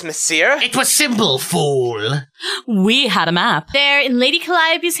malicious monsieur? It was simple, fool. We had a map. There, in Lady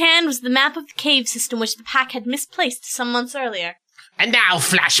Calliope's hand, was the map of the cave system which the pack had misplaced some months earlier. And now,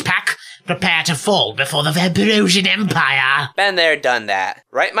 Flashpack, prepare to fall before the Vampirosian Empire. Been there, done that.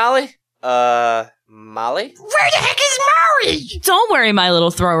 Right, Molly? Molly? Where the heck is Molly? Don't worry, my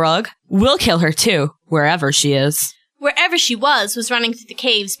little throw rug. We'll kill her too, wherever she is. Wherever she was running through the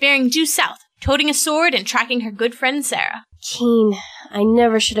caves, bearing due south, toting a sword and tracking her good friend Sarah. Keen, I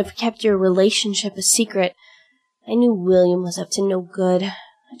never should have kept your relationship a secret. I knew William was up to no good.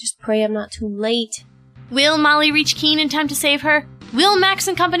 I just pray I'm not too late. Will Molly reach Keen in time to save her? Will Max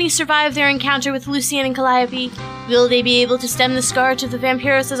and company survive their encounter with Lucian and Calliope? Will they be able to stem the scourge of the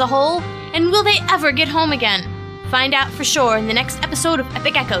Vampiros as a whole? And will they ever get home again? Find out for sure in the next episode of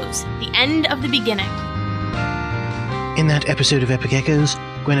Epic Echoes, the end of the beginning. In that episode of Epic Echoes,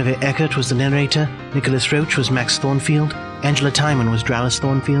 Guinevere Eckert was the narrator, Nicholas Roach was Max Thornfield, Angela Timon was Dralis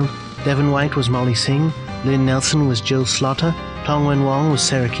Thornfield, Devon White was Molly Singh, Lynn Nelson was Jill Slaughter, Tongwen Wong was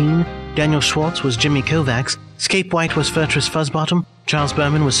Sarah Keane, Daniel Schwartz was Jimmy Kovacs, Scape White was Fertress Fuzzbottom, Charles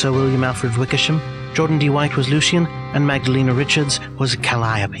Berman was Sir William Alfred Wickersham, Jordan D. White was Lucian, and Magdalena Richards was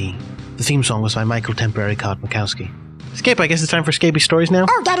Calliope. The theme song was by Michael Temporary Card Mikowski. Scape, I guess it's time for Scapy Stories now?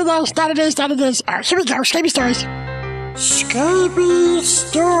 Oh, that it is. Here we go, Scapy Stories. Scapy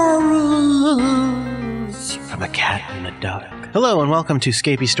Stories. From a Cat in the Dark. Hello and welcome to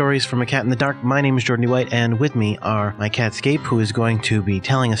Scapy Stories from a Cat in the Dark. My name is Jordan D. White, and with me are my cat Scape, who is going to be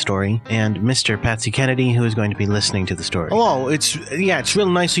telling a story, and Mr. Patsy Kennedy, who is going to be listening to the story. Hello, it's real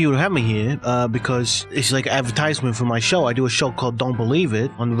nice of you to have me here, because it's like advertisement for my show. I do a show called Don't Believe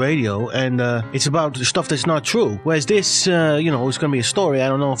It on the radio, and it's about stuff that's not true. Whereas this, it's going to be a story. I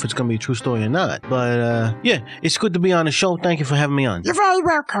don't know if it's going to be a true story or not, but it's good to be on the show. Thank you for having me on. You're very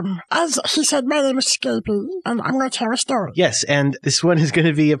welcome. As he said, my name is Scapy, and I'm going to tell a story. Yes, and this one is going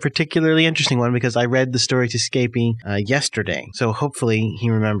to be a particularly interesting one because I read the story to Scapy yesterday. So hopefully he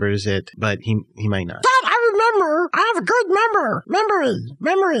remembers it, but he might not. Dad, I remember. I have a good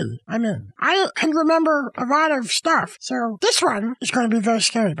memory. I can remember a lot of stuff. So this one is going to be very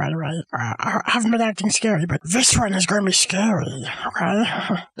scary, by the way. I haven't been acting scary, but this one is going to be scary, okay?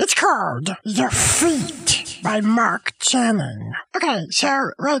 It's called The Feet by Mark Channing. Okay, so,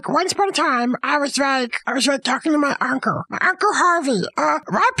 once upon a time, I was talking to my uncle Harvey. A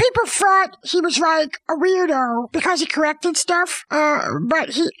lot of people thought he was, a weirdo because he corrected stuff, but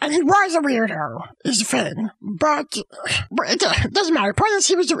he was a weirdo, is the thing. But it doesn't matter. The point is,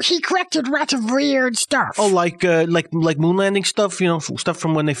 he corrected lots of weird stuff. Oh, like moon landing stuff? Stuff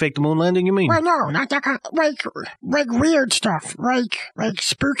from when they faked the moon landing, you mean? Well, no, not that kind of, weird stuff. Like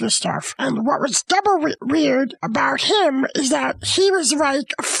spooky stuff. And what was double weird about him is that he was,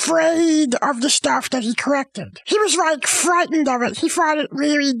 afraid of the stuff that he corrected. He was, frightened of it. He thought it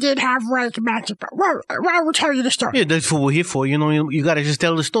really did have, magic. But, well, I will tell you the story. Yeah, that's what we're here for. You gotta just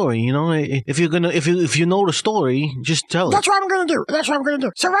tell the story, If you know the story, just tell it. That's what I'm gonna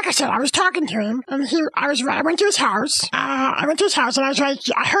do. So, like I said, I was talking to him, and I went to his house. And I was like,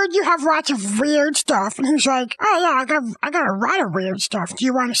 I heard you have lots of weird stuff. And he was like, oh, yeah, I got a lot of weird stuff. Do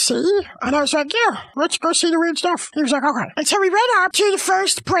you want to see? And I was like, yeah, let's go see the weird stuff. He was like, okay. And so we went up to the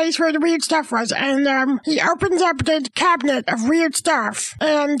first place where the weird stuff was, and he opens up the cabinet of weird stuff,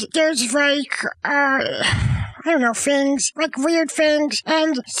 and there's I don't know, things, weird things,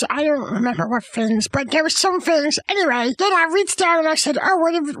 and so I don't remember what things, but there were some things. Anyway, then I reached down and I said, oh,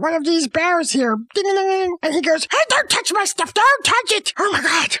 one of these bears here, ding, ding, ding, and he goes, hey, don't touch my stuff, don't touch it! Oh my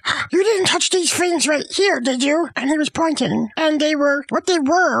God, you didn't touch these things right here, did you? And he was pointing, and what they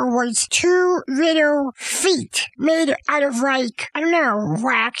were was two little feet made out of, I don't know,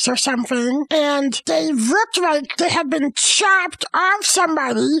 wax or something, and they looked like they had been chopped off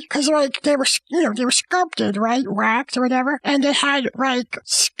somebody, because, they were sculpted, right? Wax or whatever, and they had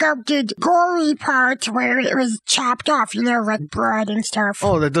sculpted gory parts where it was chopped off, blood and stuff.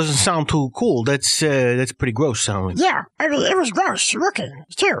 Oh, that doesn't sound too cool. That's pretty gross sounding. Yeah, it was gross looking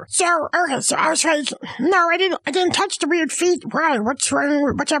too. So, Okay, so I was like, no, I didn't touch the weird feet. Why? What's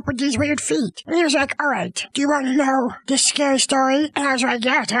wrong? What's up with these weird feet? And he was like, all right, do you want to know this scary story? And I was like,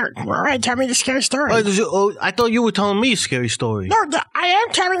 yeah, all right, tell me the scary story. I thought you were telling me a scary story. No, I'm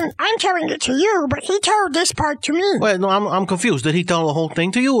telling it to you, but he told this part to me. Wait, no, I'm confused. Did he tell the whole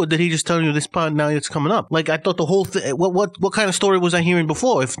thing to you, or did he just tell you this part now it's coming up? Like, I thought the whole thing, what kind of story was I hearing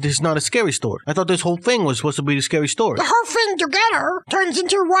before if this is not a scary story? I thought this whole thing was supposed to be the scary story. The whole thing together turns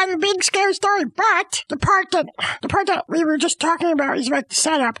into one big scary story, but the part that we were just talking about is like the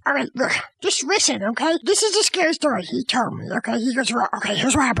setup. All right, look, just listen, okay? This is a scary story he told me, okay? He goes, okay,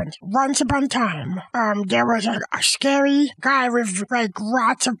 here's what happened. Once upon a time, there was a scary guy with, like,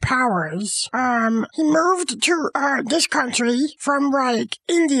 lots of powers. He moved to, this country from, like,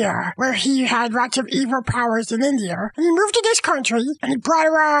 India, where he had lots of evil powers in India. And he moved to this country, and he brought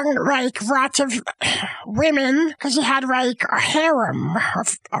along, like, lots of women, because he had, like, a harem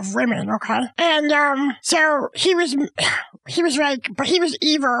of women, okay? And, so he was like, but he was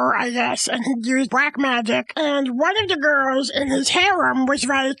evil, I guess, and he used black magic. And one of the girls in his harem was,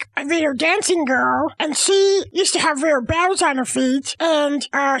 like, a little dancing girl, and she used to have little bells on her feet, and,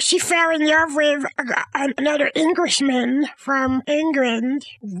 she fell in love with another Englishman from England.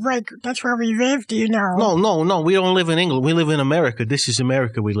 Like, that's where we live, do you know? No, we don't live in England. We live in America. This is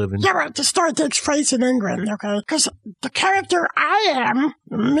America we live in. Yeah, but the story takes place in England, okay? Because the character I am,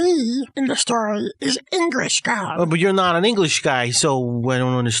 me, in the story, is English guy. Oh, but you're not an English guy, so I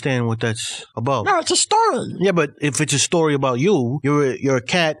don't understand what that's about. No, it's a story. Yeah, but if it's a story about you, you're a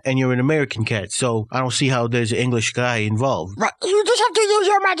cat and you're an American cat, so I don't see how there's an English guy involved. Right, you just have to use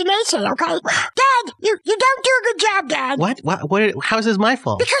your imagination, okay? Dad, you don't do a good job, Dad. What? How is this my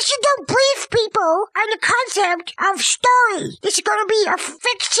fault? Because you don't brief people on the concept of story. This is going to be a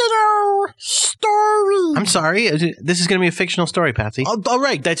fictional story. I'm sorry, this is going to be a fictional story, Patsy. All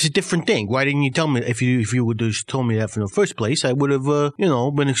right, that's a different thing. Why didn't you tell me? If you would have told me that from the first place, I would have,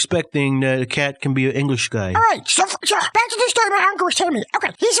 been expecting that a cat can be an English guy. All right, so back to the story my uncle was telling me.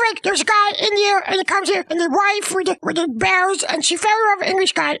 Okay, he's like, there's a guy in here, and he comes here, and the wife with the bells, and she fell in love with an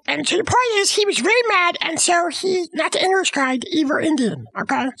English guy, and so the point is, he was really mad, and so he, not the English guy, the evil Indian,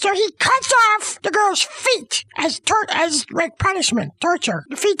 okay? So he cuts off the girl's feet as like punishment, torture,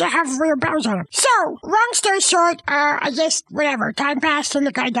 the feet that have real bells on them. So, long story short, I guess, whatever, time passed and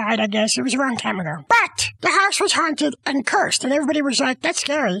the guy died, I guess. It was a long time ago. But the house was haunted and cursed, and everybody was like, that's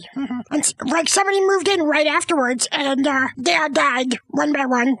scary. And, like, somebody moved in right afterwards, and they all died, one by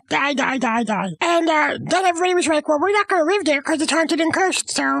one. Die. And then everybody was like, well, we're not going to live there because it's haunted and cursed.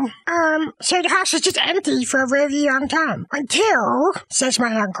 So the house was just empty for a really long time. Until, says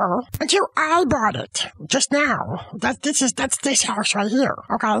my uncle, until I bought it. Just now. That's this house right here,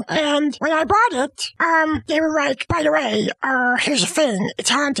 okay? And when I bought it, they were like, by the way, here's the thing, it's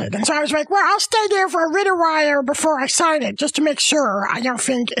haunted. And so I was like, well, I'll stay there for a little while before I sign it, just to make sure I don't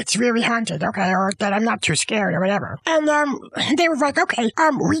think it's really haunted, okay? Or that I'm not too scared or whatever. And they were like, okay,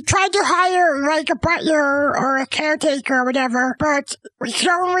 we tried to hire, like, a butler or a caretaker or whatever, but we could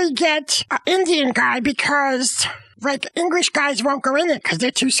only get an Indian guy because, like, English guys won't go in it because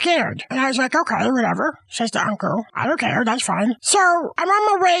they're too scared. And I was like, okay, whatever, says the uncle. I don't care, that's fine. So I'm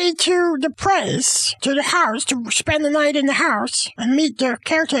on my way to the place, to the house, to spend the night in the house and meet the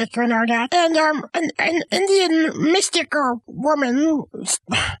caretaker and all that. And an Indian mystical woman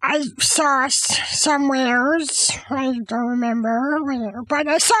I saw somewheres, I don't remember where, but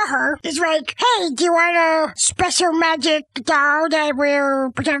I saw her. It's like, hey, do you want a special magic doll that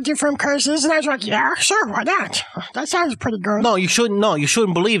will protect you from curses? And I was like, yeah, sure, why not? That sounds pretty good. No, you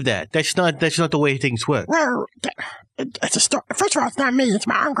shouldn't believe that. That's not the way things work. Well, it's a story. First of all, it's not me, it's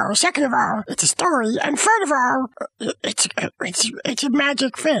my uncle. Second of all, it's a story. And third of all, it's a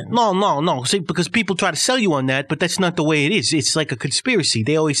magic thing. No. See, because people try to sell you on that, but that's not the way it is. It's like a conspiracy.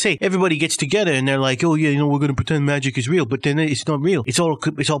 They always say, everybody gets together and they're like, oh yeah, we're going to pretend magic is real, but then it's not real. It's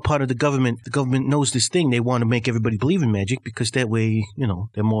all part of the government. The government knows this thing. They want to make everybody believe in magic because that way,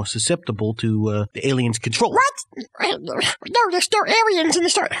 they're more susceptible to the aliens' control. What? No, there's no aliens in the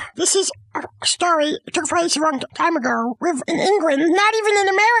story. This is a story that took place a long time ago in England, not even in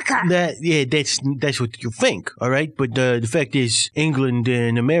America. That's what you think, all right? But the fact is, England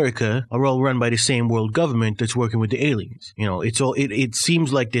and America are all run by the same world government that's working with the aliens. It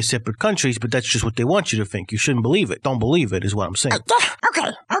seems like they're separate countries, but that's just what they want you to think. You shouldn't believe it. Don't believe it is what I'm saying.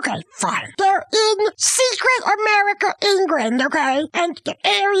 Okay, fine. They're in secret America, England, okay? And the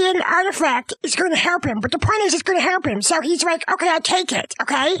alien artifact is going to help him, but the point is it's going to help him. So he's like, okay, I'll take it,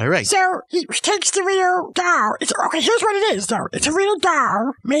 okay? All right. So he takes the real doll. Okay, here's what it is, though. It's a real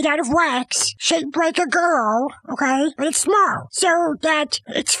doll made out of wax, shaped like a girl, okay? But it's small. So that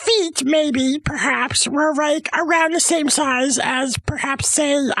its feet, maybe, perhaps, were like around the same size as perhaps,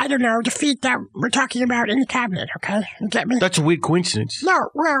 say, I don't know, the feet that we're talking about in the cabinet, okay? You get me? That's a weird coincidence. No,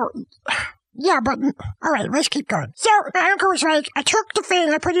 well... Yeah, but, alright, let's keep going. So, my uncle was like, I took the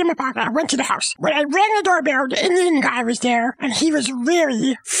thing, I put it in my pocket, I went to the house. When I rang the doorbell, the Indian guy was there, and he was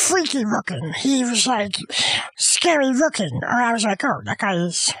really freaky looking. He was like, scary looking. Or I was like, oh, that guy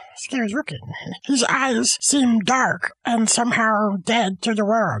is scary looking. His eyes seemed dark and somehow dead to the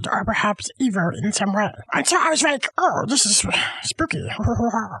world, or perhaps evil in some way. And so I was like, oh, this is spooky.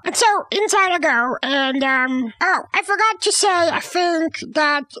 And so, inside I go, and, I forgot to say, I think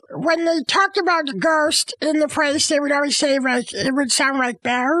that when they talked about the ghost in the place, they would always say, like, it would sound like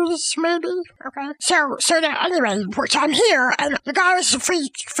bears, maybe? Okay. So that, anyway, so I'm here, and the guy was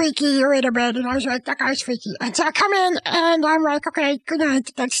freaky a little bit, and I was like, that guy's freaky. And so I come in, and I'm like, okay, good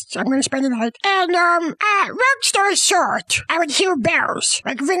night, I'm gonna spend the night. And, long story short, I would hear bells,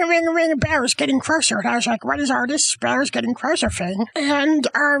 like ring, bells getting closer, and I was like, what is all this bells getting closer thing? And,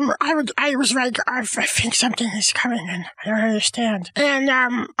 I was like, I think something is coming, and I don't understand. And,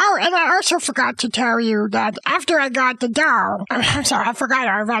 and I also forgot to tell you that after I got the doll, I'm sorry, I forgot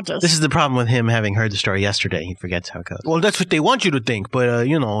all about this. This is the problem with him having heard the story yesterday. He forgets how it goes. Well, that's what they want you to think, but,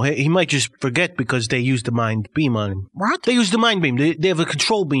 he might just forget because they use the mind beam on him. What? They use the mind beam. They have a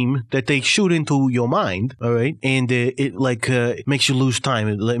control beam that they shoot into your mind, all right? And it makes you lose time.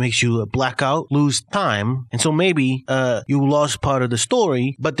 It makes you black out, lose time. And so maybe you lost part of the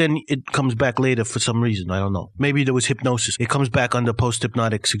story, but then it comes back later for some reason. I don't know. Maybe there was hypnosis. It comes back under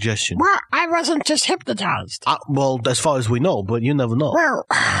post-hypnotic suggestion. Well, I wasn't just hypnotized. Well, as far as we know, but you never know. Well,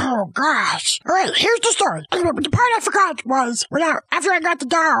 oh gosh. All right, here's the story. Anyway, but the part I forgot was, after I got the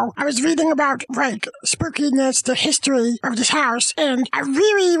doll, I was reading about, like, spookiness, the history of this house, and I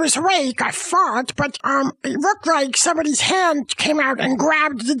really was awake, I thought, but, it looked like somebody's hand came out and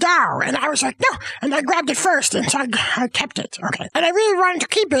grabbed the doll, and I was like, no, and I grabbed it first, and so I kept it, okay. And I really wanted to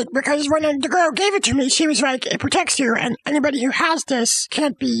keep it, because when the girl gave it to me, she was like, it protects you, and anybody who has this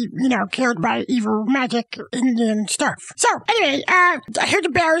can't be, killed by evil magic Indian stuff. So, anyway, I heard the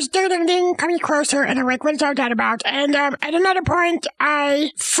bells, ding-ding-ding, coming closer, and I'm like, what is all that about? And, at another point,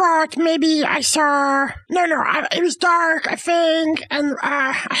 I thought maybe I saw, it was dark, I think, and,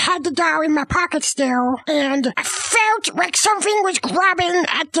 I had the doll in my pocket still, and I felt like something was grabbing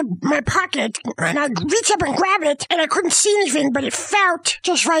at my pocket, and I reached up and grabbed it, and I couldn't see anything, but it felt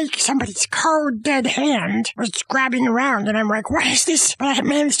just like somebody's cold, dead hand was grabbing around, and I'm like, what is this? But I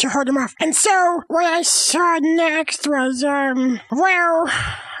managed to hold him off. And so, what I saw next was, I don't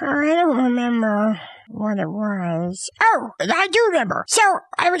remember what it was. Oh, I do remember. So,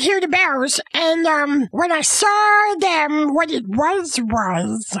 I would hear the bells, and, when I saw them, what it was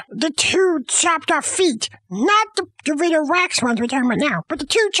the two chopped off feet. Not the little wax ones we're talking about now, but the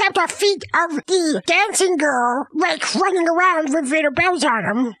two chopped off feet of the dancing girl, like, running around with little bells on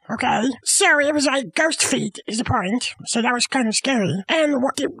them, okay? So, it was like ghost feet, is the point. So, that was kind of scary. And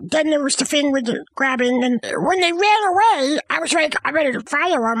then there was the thing with the grabbing, and when they ran away, I was like, I better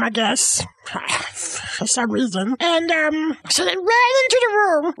follow them, I guess. For some reason. And, so they ran into the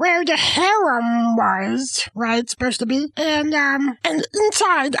room where the harem was, right, supposed to be. And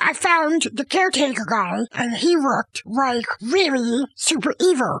inside I found the caretaker guy, and he looked like really super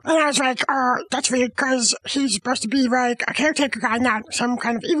evil. And I was like, that's weird, because he's supposed to be like a caretaker guy, not some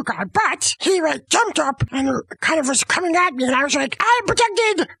kind of evil guy. But he like jumped up and kind of was coming at me, and I was like, I'm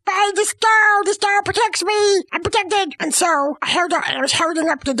protected by this doll. This doll protects me. I'm protected. And so I was holding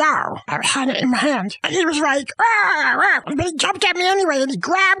up the doll. I had it in my hand. And he was like, but he jumped at me anyway, and he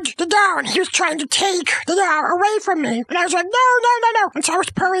grabbed the doll, and he was trying to take the doll away from me. And I was like, no. And so I was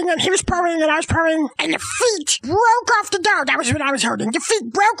purring, and he was purring, and I was purring, and the feet broke off the doll. That was what I was holding. The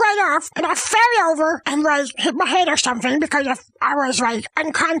feet broke right off, and I fell over and, like, hit my head or something, because I was, like,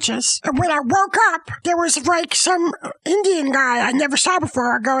 unconscious. And when I woke up, there was, like, some Indian guy I never saw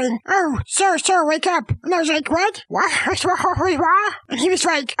before going, oh, sir, wake up. And I was like, what? And he was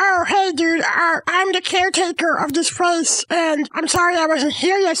like, oh, hey, dude, I'm the caretaker of this place, and I'm sorry I wasn't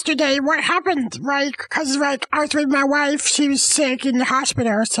here yesterday. What happened? Like, cause, like, I was with my wife, she was sick in the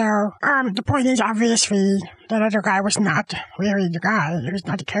hospital, so, the point is, obviously, that other guy was not really the guy. He was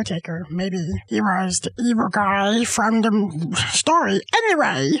not the caretaker. Maybe he was the evil guy from the story.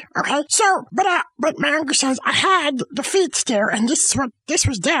 Anyway, okay, so, but my uncle says I had the feet still, and this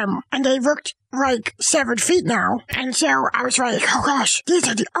was them, and they looked like, severed feet now. And so I was like, oh gosh, these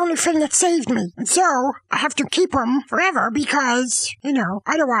are the only thing that saved me. And so I have to keep them forever because,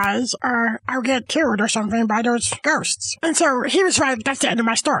 otherwise I'll get killed or something by those ghosts. And so he was like, that's the end of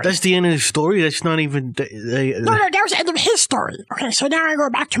my story. That's the end of the story? That's not even... No, that was the end of his story. Okay, so now I go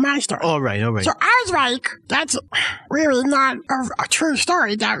back to my story. All right. So I was like, that's really not a true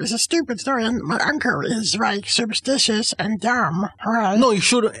story. That was a stupid story. And my uncle is, like, superstitious and dumb. Right? No, you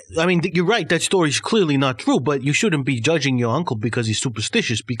shouldn't. I mean, you're right. That story's clearly not true, but you shouldn't be judging your uncle because he's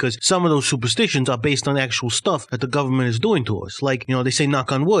superstitious, because some of those superstitions are based on actual stuff that the government is doing to us. Like, they say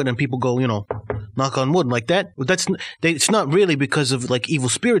knock on wood, and people go, knock on wood like that. It's not really because of, like, evil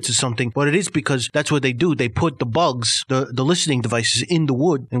spirits or something, but it is because that's what they do. They put the bugs, the listening devices in the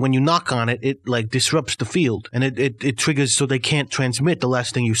wood, and when you knock on it, it, like, disrupts the field, and it triggers so they can't transmit the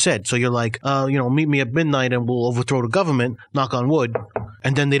last thing you said. So you're like, meet me at midnight and we'll overthrow the government, knock on wood.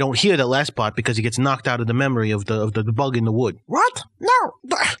 And then they don't hear that last part because it gets knocked out of the memory of the bug in the wood. What? No,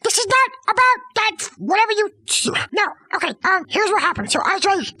 this is not about that. Whatever you. No. Okay. Here's what happened. So I was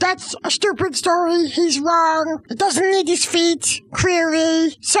like, that's a stupid story. He's wrong. It doesn't need his feet.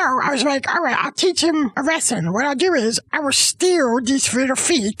 Clearly. So I was like, all right, I'll teach him a lesson. What I'll do is I will steal these little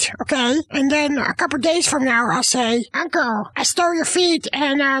feet. Okay. And then a couple days from now, I'll say, Uncle, I stole your feet,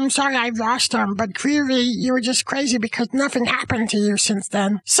 and I'm sorry I lost them. But clearly, you were just crazy because nothing happened to you since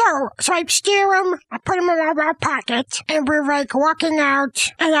then. So I steal them, I put them in my pocket, and we're, like, walking out,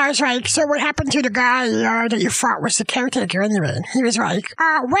 and I was like, so what happened to the guy that you thought was the caretaker anyway? And he was like,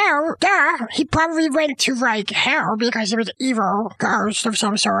 well, he probably went to, like, hell because it was evil ghost of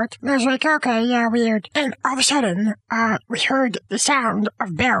some sort. And I was like, okay, yeah, weird. And all of a sudden, we heard the sound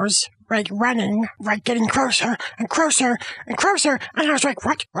of bells, like, running, like, getting closer and closer and closer. And I was like,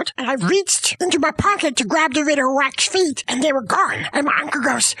 what? And I reached into my pocket to grab the little wax feet, and they were gone. And my uncle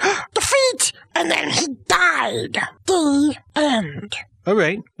goes, the feet! And then he died. The end. All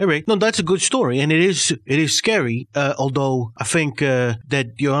right. No, that's a good story, and it is scary. Although I think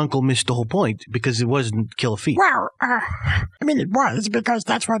that your uncle missed the whole point because it wasn't kill a feet. Well, it was because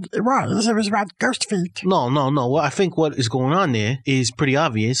that's what it was. It was about ghost feet. No. Well, I think what is going on there is pretty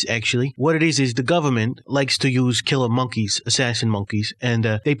obvious. Actually, what it is the government likes to use killer monkeys, assassin monkeys,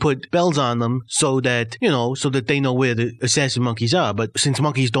 and they put bells on them so that they know where the assassin monkeys are. But since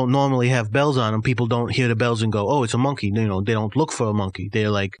monkeys don't normally have bells on them, people don't hear the bells and go, "Oh, it's a monkey." They don't look for a monkey. They're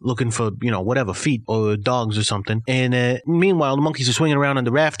like looking for, whatever, feet or dogs or something. And meanwhile, the monkeys are swinging around on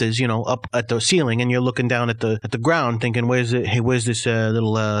the rafters, up at the ceiling, and you're looking down at the ground thinking, where's this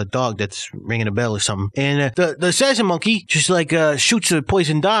little dog that's ringing a bell or something? And the assassin monkey just like shoots a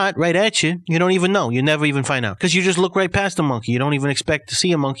poison dart right at you. You don't even know. You never even find out because you just look right past the monkey. You don't even expect to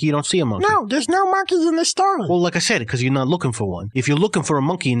see a monkey. You don't see a monkey. No, there's no monkeys in this story. Well, like I said, because you're not looking for one. If you're looking for a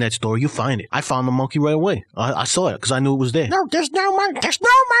monkey in that story, you find it. I found the monkey right away. I saw it because I knew it was there. No, there's no monkey. There's no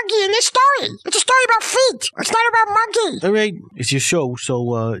monkey in this story. It's a story about feet. It's not about monkeys. All right. It's your show,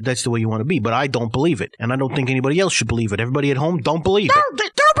 so that's the way you want to be. But I don't believe it. And I don't think anybody else should believe it. Everybody at home, don't believe it. No,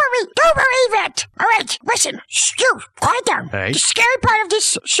 don't believe it. All right, listen. Quiet down. All right. The scary part of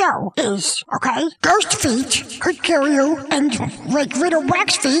this show is, ghost feet could kill you, and, like, little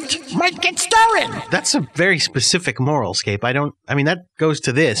wax feet might get stolen. That's a very specific moral scape. That goes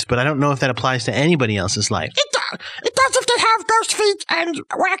to this, but I don't know if that applies to anybody else's life. It does if they have ghost feet and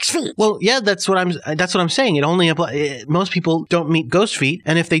wax feet. Well, yeah, that's what I'm saying. It only applies. Most people don't meet ghost feet,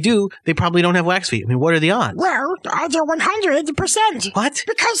 and if they do, they probably don't have wax feet. I mean, what are the odds? Well, the odds are 100%. What?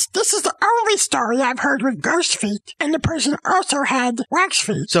 Because this is the only story I've heard with ghost feet, and the person also had wax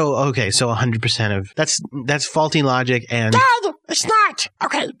feet. So 100% of that's faulty logic and. Dad, it's not.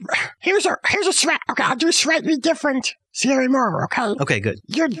 Okay, here's a okay, I'll do a slightly different scary moral, okay? Okay, good.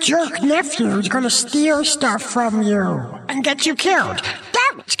 Your jerk nephew's gonna steal stuff from you and get you killed.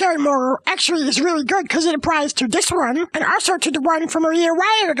 That scary moral actually is really good because it applies to this one and also to the one from a year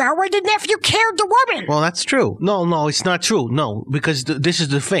while ago where the nephew killed the woman. Well, that's true. No, it's not true. No, because this is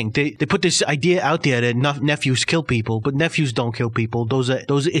the thing. They put this idea out there that nephews kill people, but nephews don't kill people. Those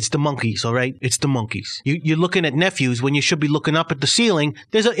it's the monkeys, all right? It's the monkeys. You're looking at nephews when you should be looking up at the ceiling.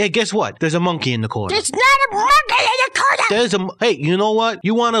 Guess what? There's a monkey in the corner. There's not a monkey in the corner. Hey, you know what?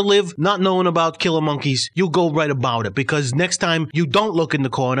 You want to live not knowing about killer monkeys, you go right about it, because next time you don't look in the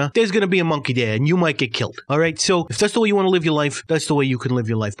corner, there's going to be a monkey there and you might get killed. All right? So if that's the way you want to live your life, that's the way you can live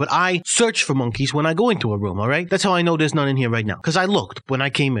your life. But I search for monkeys when I go into a room, all right? That's how I know there's none in here right now, because I looked when I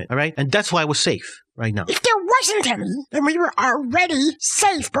came in, all right? And that's why I was safe right now. If there wasn't any, and we were already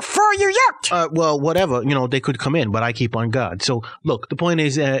safe before you looked. Well, whatever. They could come in, but I keep on guard. So, look, the point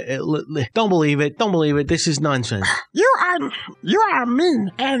is, don't believe it. Don't believe it. This is nonsense. You are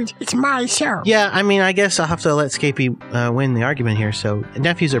mean, and it's my show. Yeah, I mean, I guess I'll have to let Scapey win the argument here. So,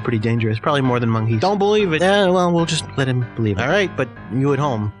 nephews are pretty dangerous, probably more than monkeys. Don't believe it. Well, we'll just let him believe it. All right, but you at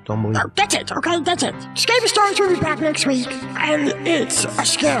home, don't believe it. That's it, okay? That's it. Scapey Stories will be back next week, and it's a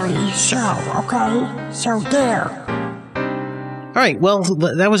scary show, okay? So there. All right, well,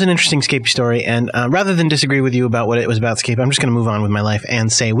 that was an interesting Scapey story, and rather than disagree with you about what it was about Scapey, I'm just going to move on with my life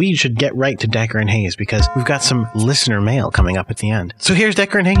and say we should get right to Decker and Hayes, because we've got some listener mail coming up at the end. So here's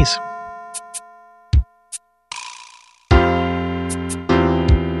Decker and Hayes.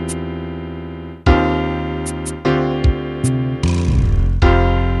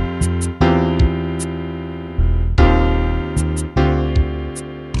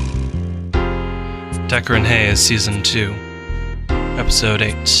 Decker and Hayes Season 2, Episode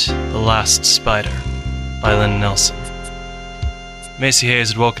 8, The Last Spider, by Lynn Nelson. Macy Hayes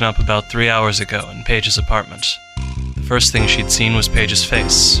had woken up about 3 hours ago in Paige's apartment. The first thing she'd seen was Paige's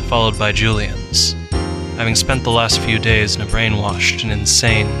face, followed by Julian's. Having spent the last few days in a brainwashed and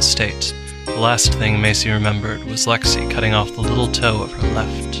insane state, the last thing Macy remembered was Lexi cutting off the little toe of her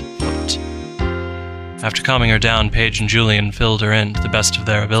left foot. After calming her down, Paige and Julian filled her in to the best of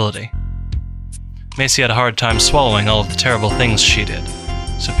their ability. Macy had a hard time swallowing all of the terrible things she did,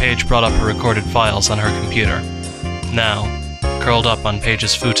 so Paige brought up her recorded files on her computer. Now, curled up on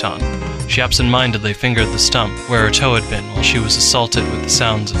Paige's futon, she absent-mindedly fingered the stump where her toe had been while she was assaulted with the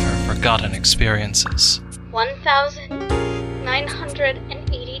sounds of her forgotten experiences.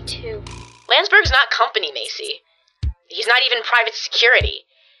 1,982. Landsberg's not company, Macy. He's not even private security.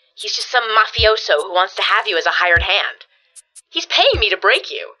 He's just some mafioso who wants to have you as a hired hand. He's paying me to break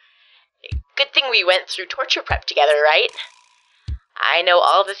you. Good thing we went through torture prep together, right? I know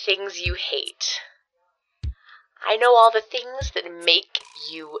all the things you hate. I know all the things that make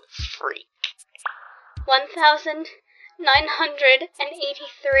you freak.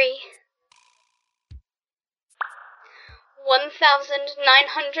 1,983.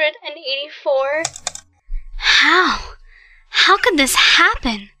 1,984. How could this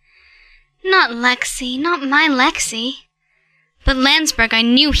happen? Not Lexi, not my Lexi. But Landsberg, I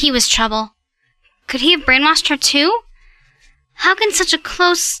knew he was trouble. Could he have brainwashed her too? How can such a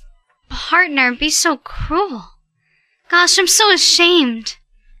close partner be so cruel? Gosh, I'm so ashamed.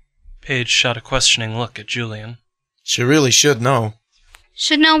 Paige shot a questioning look at Julian. She really should know.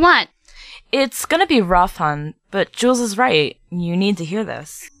 Should know what? It's gonna be rough, hon, but Jules is right. You need to hear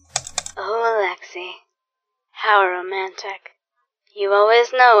this. Oh, Lexi. How romantic. You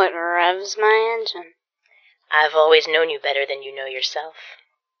always know what revs my engine. I've always known you better than you know yourself.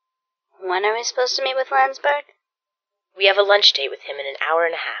 When are we supposed to meet with Landsberg? We have a lunch date with him in an hour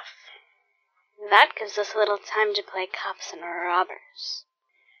and a half. That gives us a little time to play cops and robbers.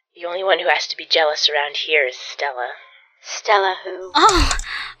 The only one who has to be jealous around here is Stella. Stella who? Oh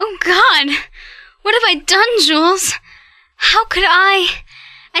God! What have I done, Jules? How could I?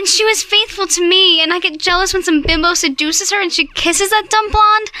 And she was faithful to me, and I get jealous when some bimbo seduces her and she kisses that dumb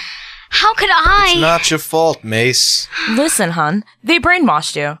blonde? How could I? It's not your fault, Mace. Listen, hon, they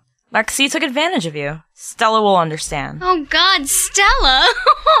brainwashed you. Lexi took advantage of you. Stella will understand. Oh God, Stella!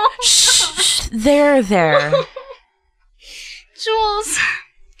 Shh, there.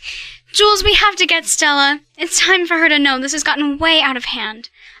 Jules, we have to get Stella. It's time for her to know this has gotten way out of hand.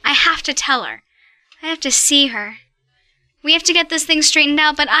 I have to tell her. I have to see her. We have to get this thing straightened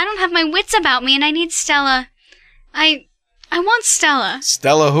out, but I don't have my wits about me and I need Stella. I want Stella.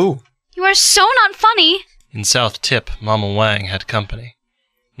 Stella who? You are so not funny. In South Tip, Mama Wang had company.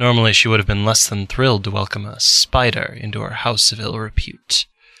 Normally she would have been less than thrilled to welcome a spider into her house of ill repute.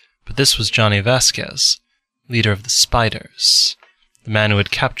 But this was Johnny Vasquez, leader of the Spiders, the man who had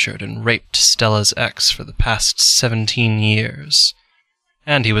captured and raped Stella's ex for the past 17 years.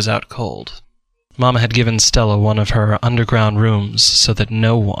 And he was out cold. Mama had given Stella one of her underground rooms so that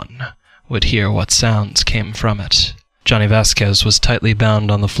no one would hear what sounds came from it. Johnny Vasquez was tightly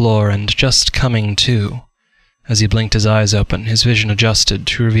bound on the floor and just coming to. As he blinked his eyes open, his vision adjusted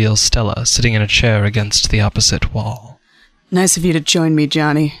to reveal Stella sitting in a chair against the opposite wall. Nice of you to join me,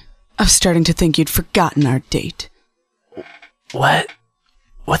 Johnny. I was starting to think you'd forgotten our date. What?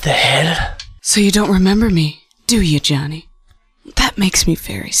 What the hell? So you don't remember me, do you, Johnny? That makes me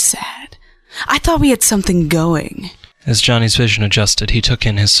very sad. I thought we had something going. As Johnny's vision adjusted, he took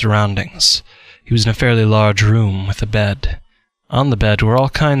in his surroundings. He was in a fairly large room with a bed. On the bed were all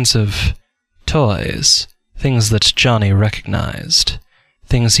kinds of toys, things that Johnny recognized,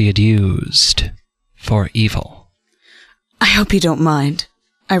 things he had used, for evil. I hope you don't mind.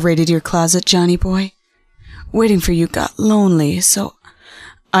 I raided your closet, Johnny boy. Waiting for you got lonely, so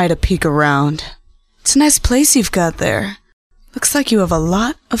I had a peek around. It's a nice place you've got there. Looks like you have a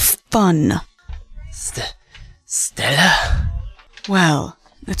lot of fun. Stella? Well,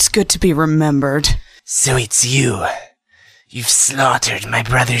 it's good to be remembered. So it's you. You've slaughtered my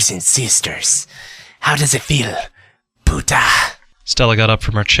brothers and sisters. How does it feel, puta? Stella got up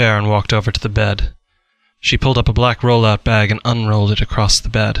from her chair and walked over to the bed. She pulled up a black rollout bag and unrolled it across the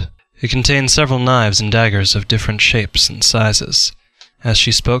bed. It contained several knives and daggers of different shapes and sizes. As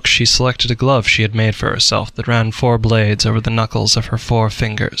she spoke, she selected a glove she had made for herself that ran 4 blades over the knuckles of her 4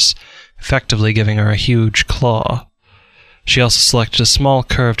 fingers, effectively giving her a huge claw. She also selected a small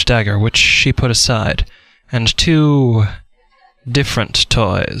curved dagger, which she put aside, and 2 different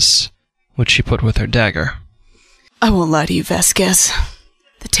toys, which she put with her dagger. I won't lie to you, Vasquez.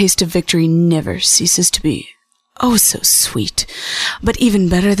 The taste of victory never ceases to be oh so sweet. But even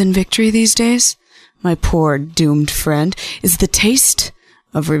better than victory these days, my poor doomed friend, is the taste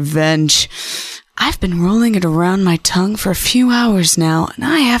of revenge. I've been rolling it around my tongue for a few hours now, and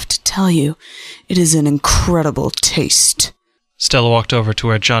I have to tell you, it is an incredible taste. Stella walked over to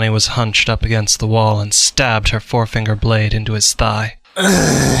where Johnny was hunched up against the wall and stabbed her forefinger blade into his thigh.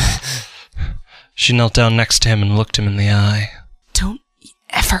 She knelt down next to him and looked him in the eye. Don't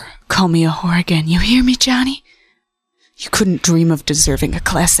ever call me a whore again, you hear me, Johnny? You couldn't dream of deserving a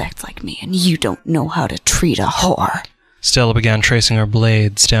class act like me, and you don't know how to treat a whore. Stella began tracing her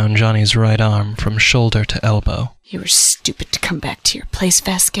blades down Johnny's right arm from shoulder to elbow. You were stupid to come back to your place,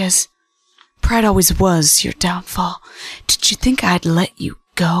 Vasquez. Pride always was your downfall. Did you think I'd let you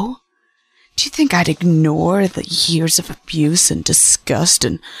go? Do you think I'd ignore the years of abuse and disgust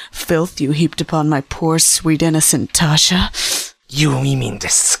and filth you heaped upon my poor, sweet, innocent Tasha? You mean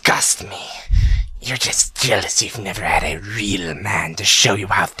disgust me? You're just jealous you've never had a real man to show you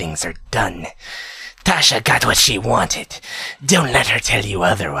how things are done. Tasha got what she wanted. Don't let her tell you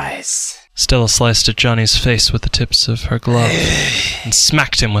otherwise. Stella sliced at Johnny's face with the tips of her glove and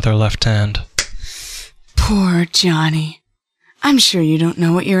smacked him with her left hand. Poor Johnny. I'm sure you don't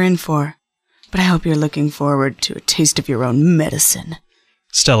know what you're in for, but I hope you're looking forward to a taste of your own medicine.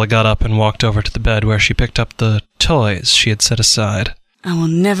 Stella got up and walked over to the bed where she picked up the toys she had set aside. I will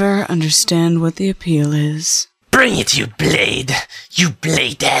never understand what the appeal is. Bring it, you blade! You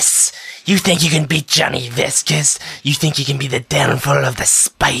blade-ass! You think you can beat Johnny Vasquez? You think you can be the downfall of the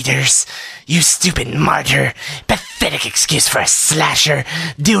spiders? You stupid martyr! Pathetic excuse for a slasher!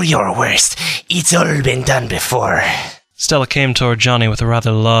 Do your worst! It's all been done before. Stella came toward Johnny with a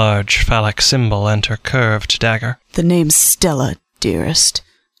rather large phallic symbol and her curved dagger. The name's Stella, dearest.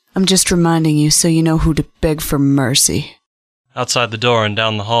 I'm just reminding you so you know who to beg for mercy. Outside the door and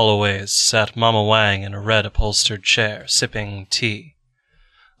down the hallways sat Mama Wang in a red upholstered chair, sipping tea.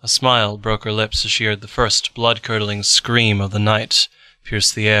 A smile broke her lips as she heard the first blood-curdling scream of the night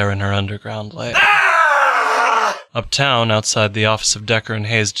pierce the air in her underground lair. Uptown, outside the office of Decker and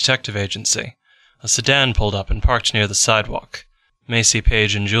Hayes Detective Agency, a sedan pulled up and parked near the sidewalk. Macy,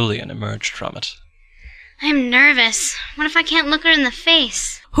 Paige, and Julian emerged from it. I'm nervous. What if I can't look her in the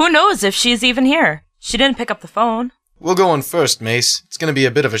face? Who knows if she's even here? She didn't pick up the phone. We'll go in first, Mace. It's gonna be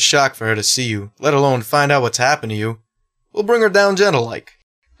a bit of a shock for her to see you, let alone find out what's happened to you. We'll bring her down gentle-like.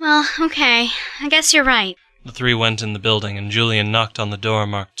 Well, okay. I guess you're right. The 3 went in the building, and Julian knocked on the door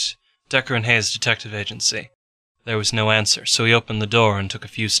marked Decker and Hayes Detective Agency. There was no answer, so he opened the door and took a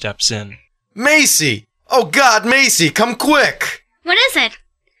few steps in. Macy! Oh God, Macy, come quick! What is it?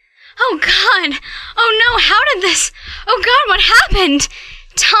 Oh God! Oh no, how did this... Oh God, what happened?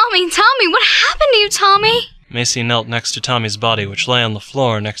 Tommy, what happened to you, Tommy? Macy knelt next to Tommy's body, which lay on the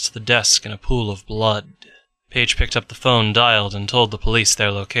floor next to the desk in a pool of blood. Paige picked up the phone, dialed, and told the police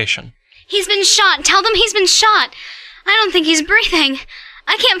their location. He's been shot. Tell them he's been shot. I don't think he's breathing.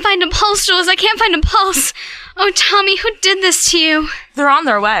 I can't find a pulse, Jules. I can't find a pulse. Oh, Tommy, who did this to you? They're on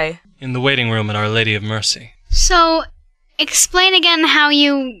their way. In the waiting room at Our Lady of Mercy. So, explain again how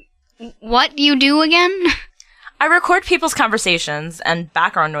you... What you do again? I record people's conversations and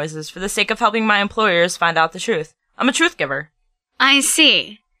background noises for the sake of helping my employers find out the truth. I'm a truth giver. I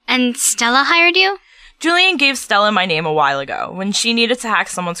see. And Stella hired you? Julian gave Stella my name a while ago, when she needed to hack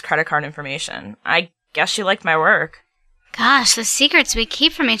someone's credit card information. I guess she liked my work. Gosh, the secrets we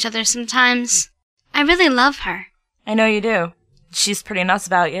keep from each other sometimes. I really love her. I know you do. She's pretty nuts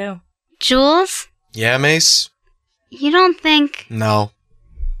about you. Jules? Yeah, Mace? You don't think... No.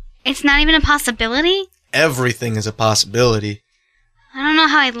 It's not even a possibility? Everything is a possibility. I don't know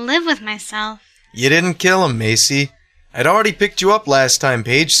how I'd live with myself. You didn't kill him, Macy. I'd already picked you up last time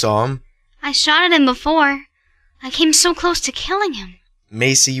Paige saw him. I shot at him before. I came so close to killing him.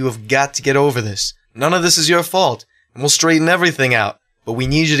 Macy, you have got to get over this. None of this is your fault, and we'll straighten everything out. But we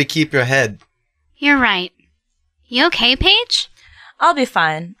need you to keep your head. You're right. You okay, Paige? I'll be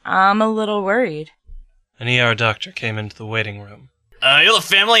fine. I'm a little worried. An ER doctor came into the waiting room. You're the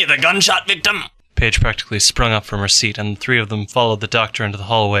family of the gunshot victim? Paige practically sprung up from her seat, and the three of them followed the doctor into the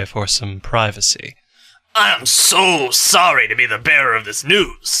hallway for some privacy. I am so sorry to be the bearer of this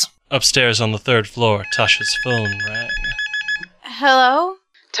news. Upstairs on the 3rd floor, Tasha's phone rang. Hello?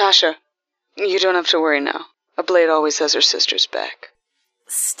 Tasha, you don't have to worry now. A blade always has her sister's back.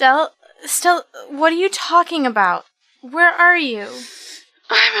 Stella, what are you talking about? Where are you?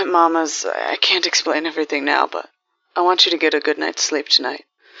 I'm at Mama's. I can't explain everything now, but I want you to get a good night's sleep tonight.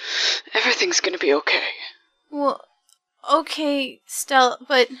 Everything's gonna be okay. Well, okay, Stella,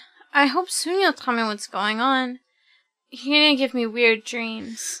 but I hope soon you'll tell me what's going on. You're gonna give me weird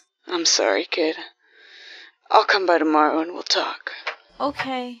dreams. I'm sorry, kid. I'll come by tomorrow and we'll talk.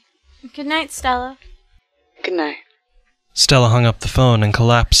 Okay. Good night, Stella. Good night. Stella hung up the phone and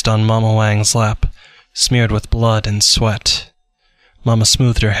collapsed on Mama Wang's lap, smeared with blood and sweat. Mama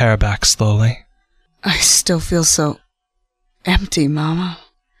smoothed her hair back slowly. I still feel so empty, Mama.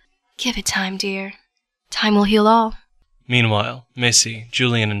 Give it time, dear. Time will heal all. Meanwhile, Macy,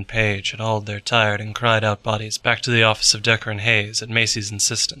 Julian, and Paige had hauled their tired and cried-out bodies back to the office of Decker and Hayes at Macy's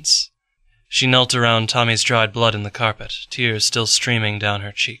insistence. She knelt around Tommy's dried blood in the carpet, tears still streaming down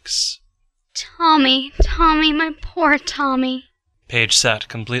her cheeks. Tommy, my poor Tommy. Paige sat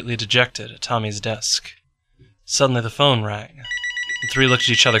completely dejected at Tommy's desk. Suddenly the phone rang. The three looked at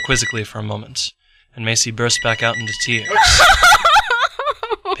each other quizzically for a moment, and Macy burst back out into tears.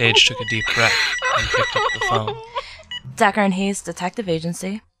 Paige took a deep breath and picked up the phone. Decker and Hayes Detective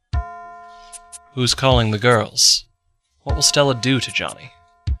Agency. Who's calling the girls? What will Stella do to Johnny?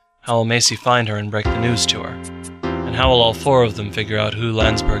 How will Macy find her and break the news to her? And how will all four of them figure out who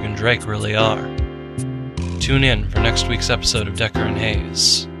Landsberg and Drake really are? Tune in for next week's episode of Decker and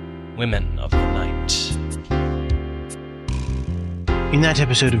Hayes, Women of the Night. In that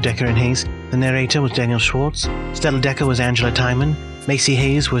episode of Decker and Hayes, the narrator was Daniel Schwartz, Stella Decker was Angela Timon, Macy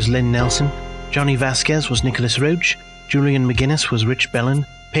Hayes was Lynn Nelson, Johnny Vasquez was Nicholas Roach, Julian McGinnis was Rich Bellin,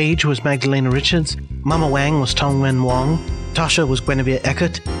 Paige was Magdalena Richards, Mama Wang was Tongwen Wong, Tasha was Guinevere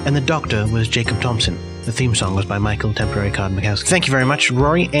Eckert, and the Doctor was Jacob Thompson. The theme song was by Michael Temporary Card Mikowski. Thank you very much,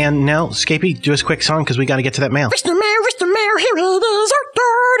 Rory. And now, Scapey, do us a quick song because we got to get to that mail. Mr. Mail, here it is.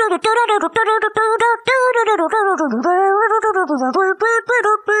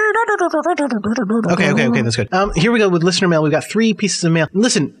 Okay, that's good. Here we go with listener mail. We've got 3 pieces of mail.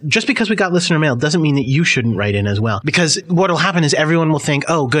 Listen, just because we got listener mail doesn't mean that you shouldn't write in as well. Because what will happen is everyone will think,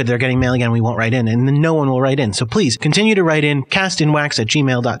 oh, good, they're getting mail again, we won't write in. And then no one will write in. So please, continue to write in,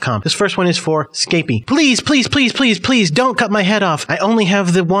 castinwax@gmail.com. This first one is for Scapey. Please, don't cut my head off. I only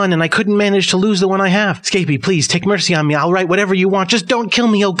have the one, and I couldn't manage to lose the one I have. Scapey, please, take mercy on me. I'll write whatever you want. Just don't kill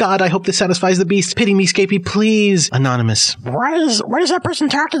me. Oh, God, I hope this satisfies the beast. Pity me, Scapey, please. Anonymous. What is that person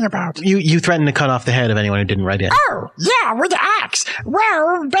talking about? You threatened to cut off the head of anyone who didn't write in. Oh, yeah, with the axe.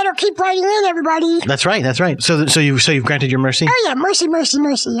 Well, better keep writing in, everybody. That's right. So you've granted your mercy? Oh, yeah, mercy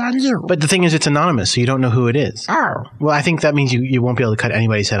on you. But the thing is, it's anonymous, so you don't know who it is. Oh. Well, I think that means you won't be able to cut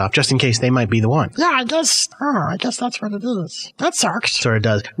anybody's head off, just in case they might be the one. Yeah, I guess that's what it is. That sucks. Sure it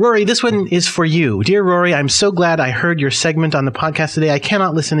does. Rory, this one is for you. Dear Rory, I'm so glad I heard your segment on the podcast today. I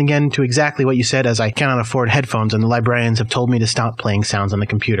cannot listen again to exactly what you said, as I cannot afford headphones, and the librarians have told me to stop playing sounds on the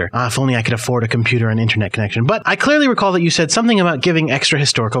computer. If only I could afford a computer and internet connection. But I clearly recall that you said something about giving extra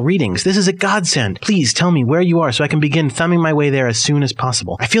historical readings. This is a godsend. Please tell me where you are so I can begin thumbing my way there as soon as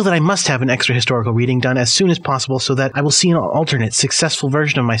possible. I feel that I must have an extra historical reading done as soon as possible so that I will see an alternate, successful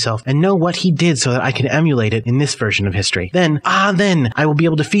version of myself and know what he did so that I can emulate it in this version of history. Then I will be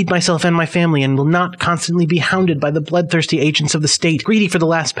able to feed myself and my family and will not constantly be hounded by the bloodthirsty agents of the state, greedy for the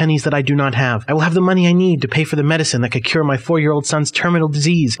last pennies that I do not have. I will have the money I need to pay for the medicine that could cure my 4-year-old son's terminal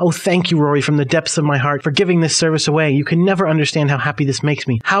disease. Oh, thank you, Rory, from the depths of my heart for giving this service away. You can never understand how happy this makes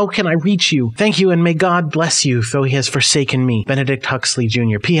me. How can I reach you? Thank you, and may God bless you, though he has forsaken me. Benedict Huxley,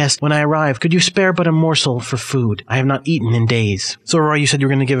 Jr. P.S. When I arrive, could you spare but a morsel for food? I have not eaten in days. So, Rory, you said you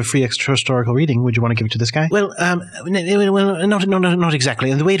were going to give a free extra historical reading. Would you want to give it to this guy? Well, not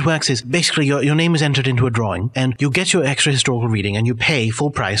exactly. And the way it works is basically your name is entered into a drawing, and you get your extra historical reading, and you pay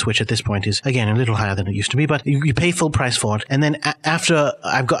full price, which at this point is, again, a little higher than it used to be, but you pay full price for it, and then after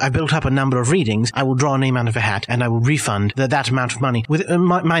I've built up a number of readings, I will draw a name out of a hat, and I will refund that amount of money, with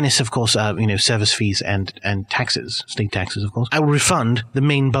minus, of course, service fees and taxes, state taxes, of course. I will refund the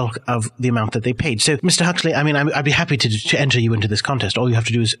main bulk of the amount that they paid. So, Mr. Huxley, I mean, I'd be happy to enter you into this contest. All you have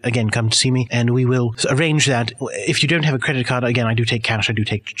to do is, again, come to see me, and we will arrange that. If you don't have a credit card, again, I do take cash, I do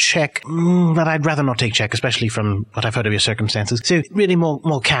take check, but I'd rather not take check, especially from what I've heard of your circumstances. So, really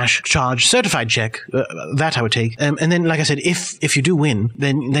more cash charge, certified check, that I would take. And then, like I said, if you do win,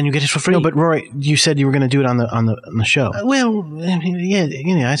 then you get it for free. No, but Rory, you said you were going to do it on the show.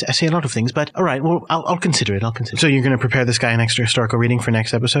 I say a lot of things, but all right, well, I'll consider it. So you're going to prepare this guy an extra historical reading for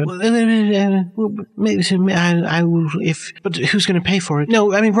next episode? Maybe I will, but who's going to pay for it?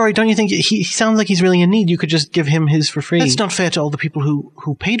 No, I mean, Rory, don't you think he sounds like he's really in need? You could just give him his for free. That's not fair to all the people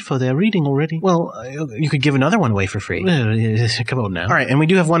who paid for their reading already. Well, you could give another one away for free. Come on now. All right, and we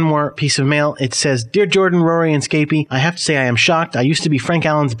do have one more piece of mail. It says, Dear Jordan, Rory, and Scapey, I have to say I am shocked. I used to be Frank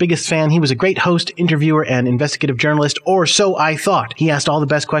Allen's biggest fan. He was a great host, interviewer, and investigative journalist, or so I thought. He asked all the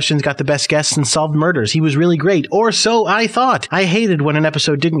best questions, got the best guests, and solved murders. He was really great, or so I thought. I hated when an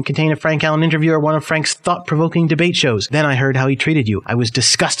episode didn't contain a Frank Allen interview or one of Frank's thought-provoking debate shows. Then I heard how he treated you. I was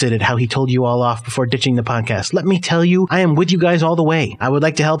disgusted at how he told you all off before ditching the podcast. Let me tell you, I am with you guys all the way. I would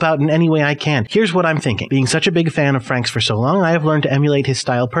like to help out in any way I can. Here's what I'm thinking. Being such a big fan of Frank's for so long, I have learned to emulate his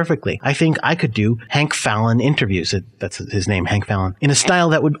style perfectly. I think I could do Hank Fallon interviews. That's his name, Hank Fallon. In a style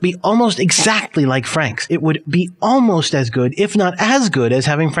that would be almost exactly like Frank's. It would be almost as good, if not as good, as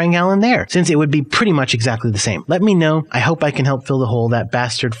having Frank Allen there, since it would be pretty much exactly the same. Let me know. I hope I can help fill the hole that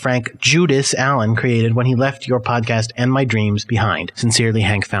bastard Frank Judas Allen created when he left your podcast and my dreams behind. Sincerely,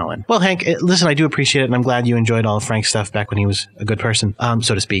 Hank Fallon. Well, Hank, listen, I do appreciate it, and I'm glad you enjoyed all of Frank's stuff back when he was a good person,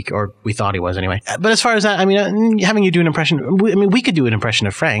 so to speak, or we thought he was anyway. But as far as that, I mean, having you do an impression, we could do an impression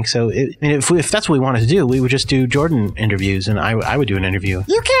of Frank, so if that's what we wanted to do, we would just do Jordan interviews, and I would do an interview.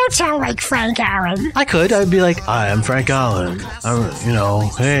 You can't sound like Frank Allen. I could. I'd be like, hi, I'm Frank Allen.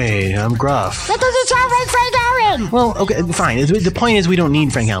 Hey, I'm gruff. That doesn't sound like Frank Allen. Well, okay, fine. The point is we don't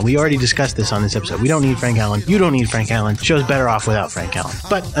need Frank Allen. We already discussed this on this episode. We don't need Frank Allen. You don't need Frank Allen. The show's better off without Frank Allen.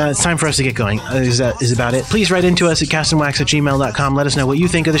 But it's time for us to get going. Is about it. Please write into us at castandwax@gmail.com. Let us know what you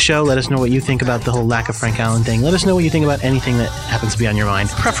think of the show. Let us know what you think about the whole lack of Frank Allen thing. Let us know what you think about anything that happens to be on your mind,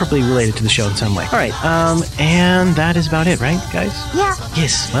 preferably related to the show in some way. All right, and that is about it, right, guys? Yeah.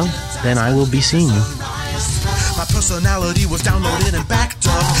 Yes, well, then I will be seeing you. My personality was downloaded and backed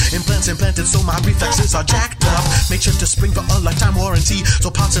up. Implants implanted so my reflexes are jacked up. Make sure to spring for a lifetime warranty, so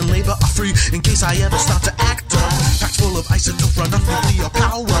parts and labor are free in case I ever start to act up. Packed full of isotope, run off nuclear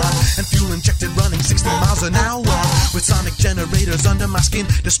power, and fuel injected running 60 miles an hour. With sonic generators under my skin,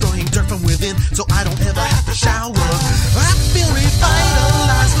 destroying dirt from within, so I don't ever have to shower. I feel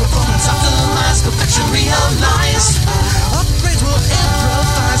revitalized, performance optimized, perfection realized. Upgrades were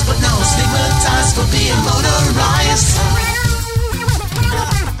improvised, but now I'm stigmatized for being motorized.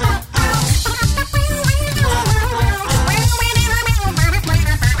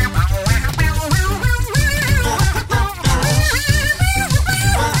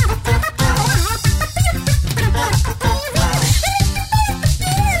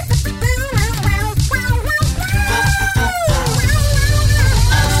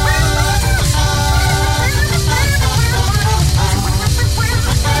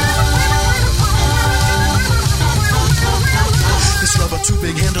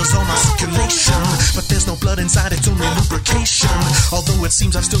 On my circulation, but there's no blood inside, it's only lubrication. Although it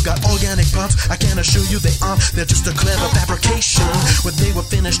seems I've still got organic parts, I can assure you they aren't, they're just a clever fabrication. When they were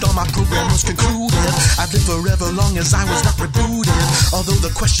finished, all my program was concluded. I'd live forever long as I was not rebooted. Although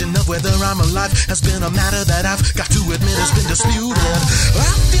the question of whether I'm alive has been a matter that I've got to admit has been disputed. I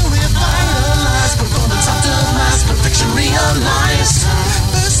feel revitalized, performance optimized, perfection realized.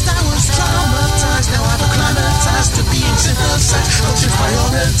 First I was traumatized, now I've acclimatized to being synthesized. Functions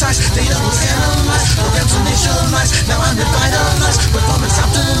prioritized, data was analyzed, programs initialized. Now I'm revitalized, performance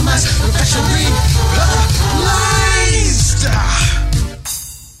optimized, perfection realized.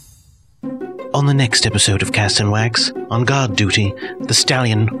 On the next episode of Cast and Wax, on guard duty, the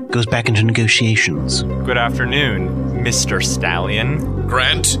Stallion goes back into negotiations. Good afternoon, Mr. Stallion.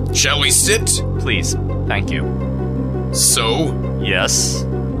 Grant, shall we sit? Please, thank you. So? Yes?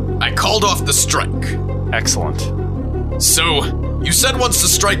 I called off the strike. Excellent. So, you said once the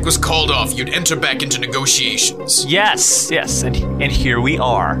strike was called off, you'd enter back into negotiations. Yes, and here we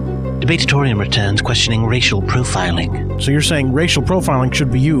are. Debatorium returns questioning racial profiling. So you're saying racial profiling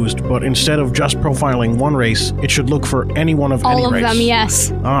should be used, but instead of just profiling one race, it should look for anyone of any race? All of them,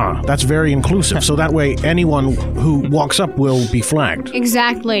 yes. Ah, that's very inclusive. So that way anyone who walks up will be flagged.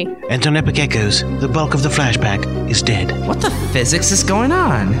 Exactly. Anton Epic echoes, the bulk of the flashback is dead. What the physics is going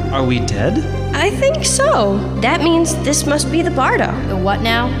on? Are we dead? I think so. That means this must be the Bardo. The what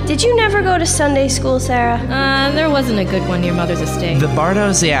now? Did you never go to Sunday school, Sarah? There wasn't a good one near Mother's estate. The Bardo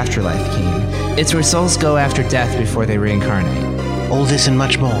is the afterlife, Keen. It's where souls go after death before they reincarnate. All this and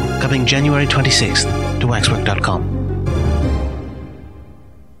much more, coming January 26th to waxwork.com.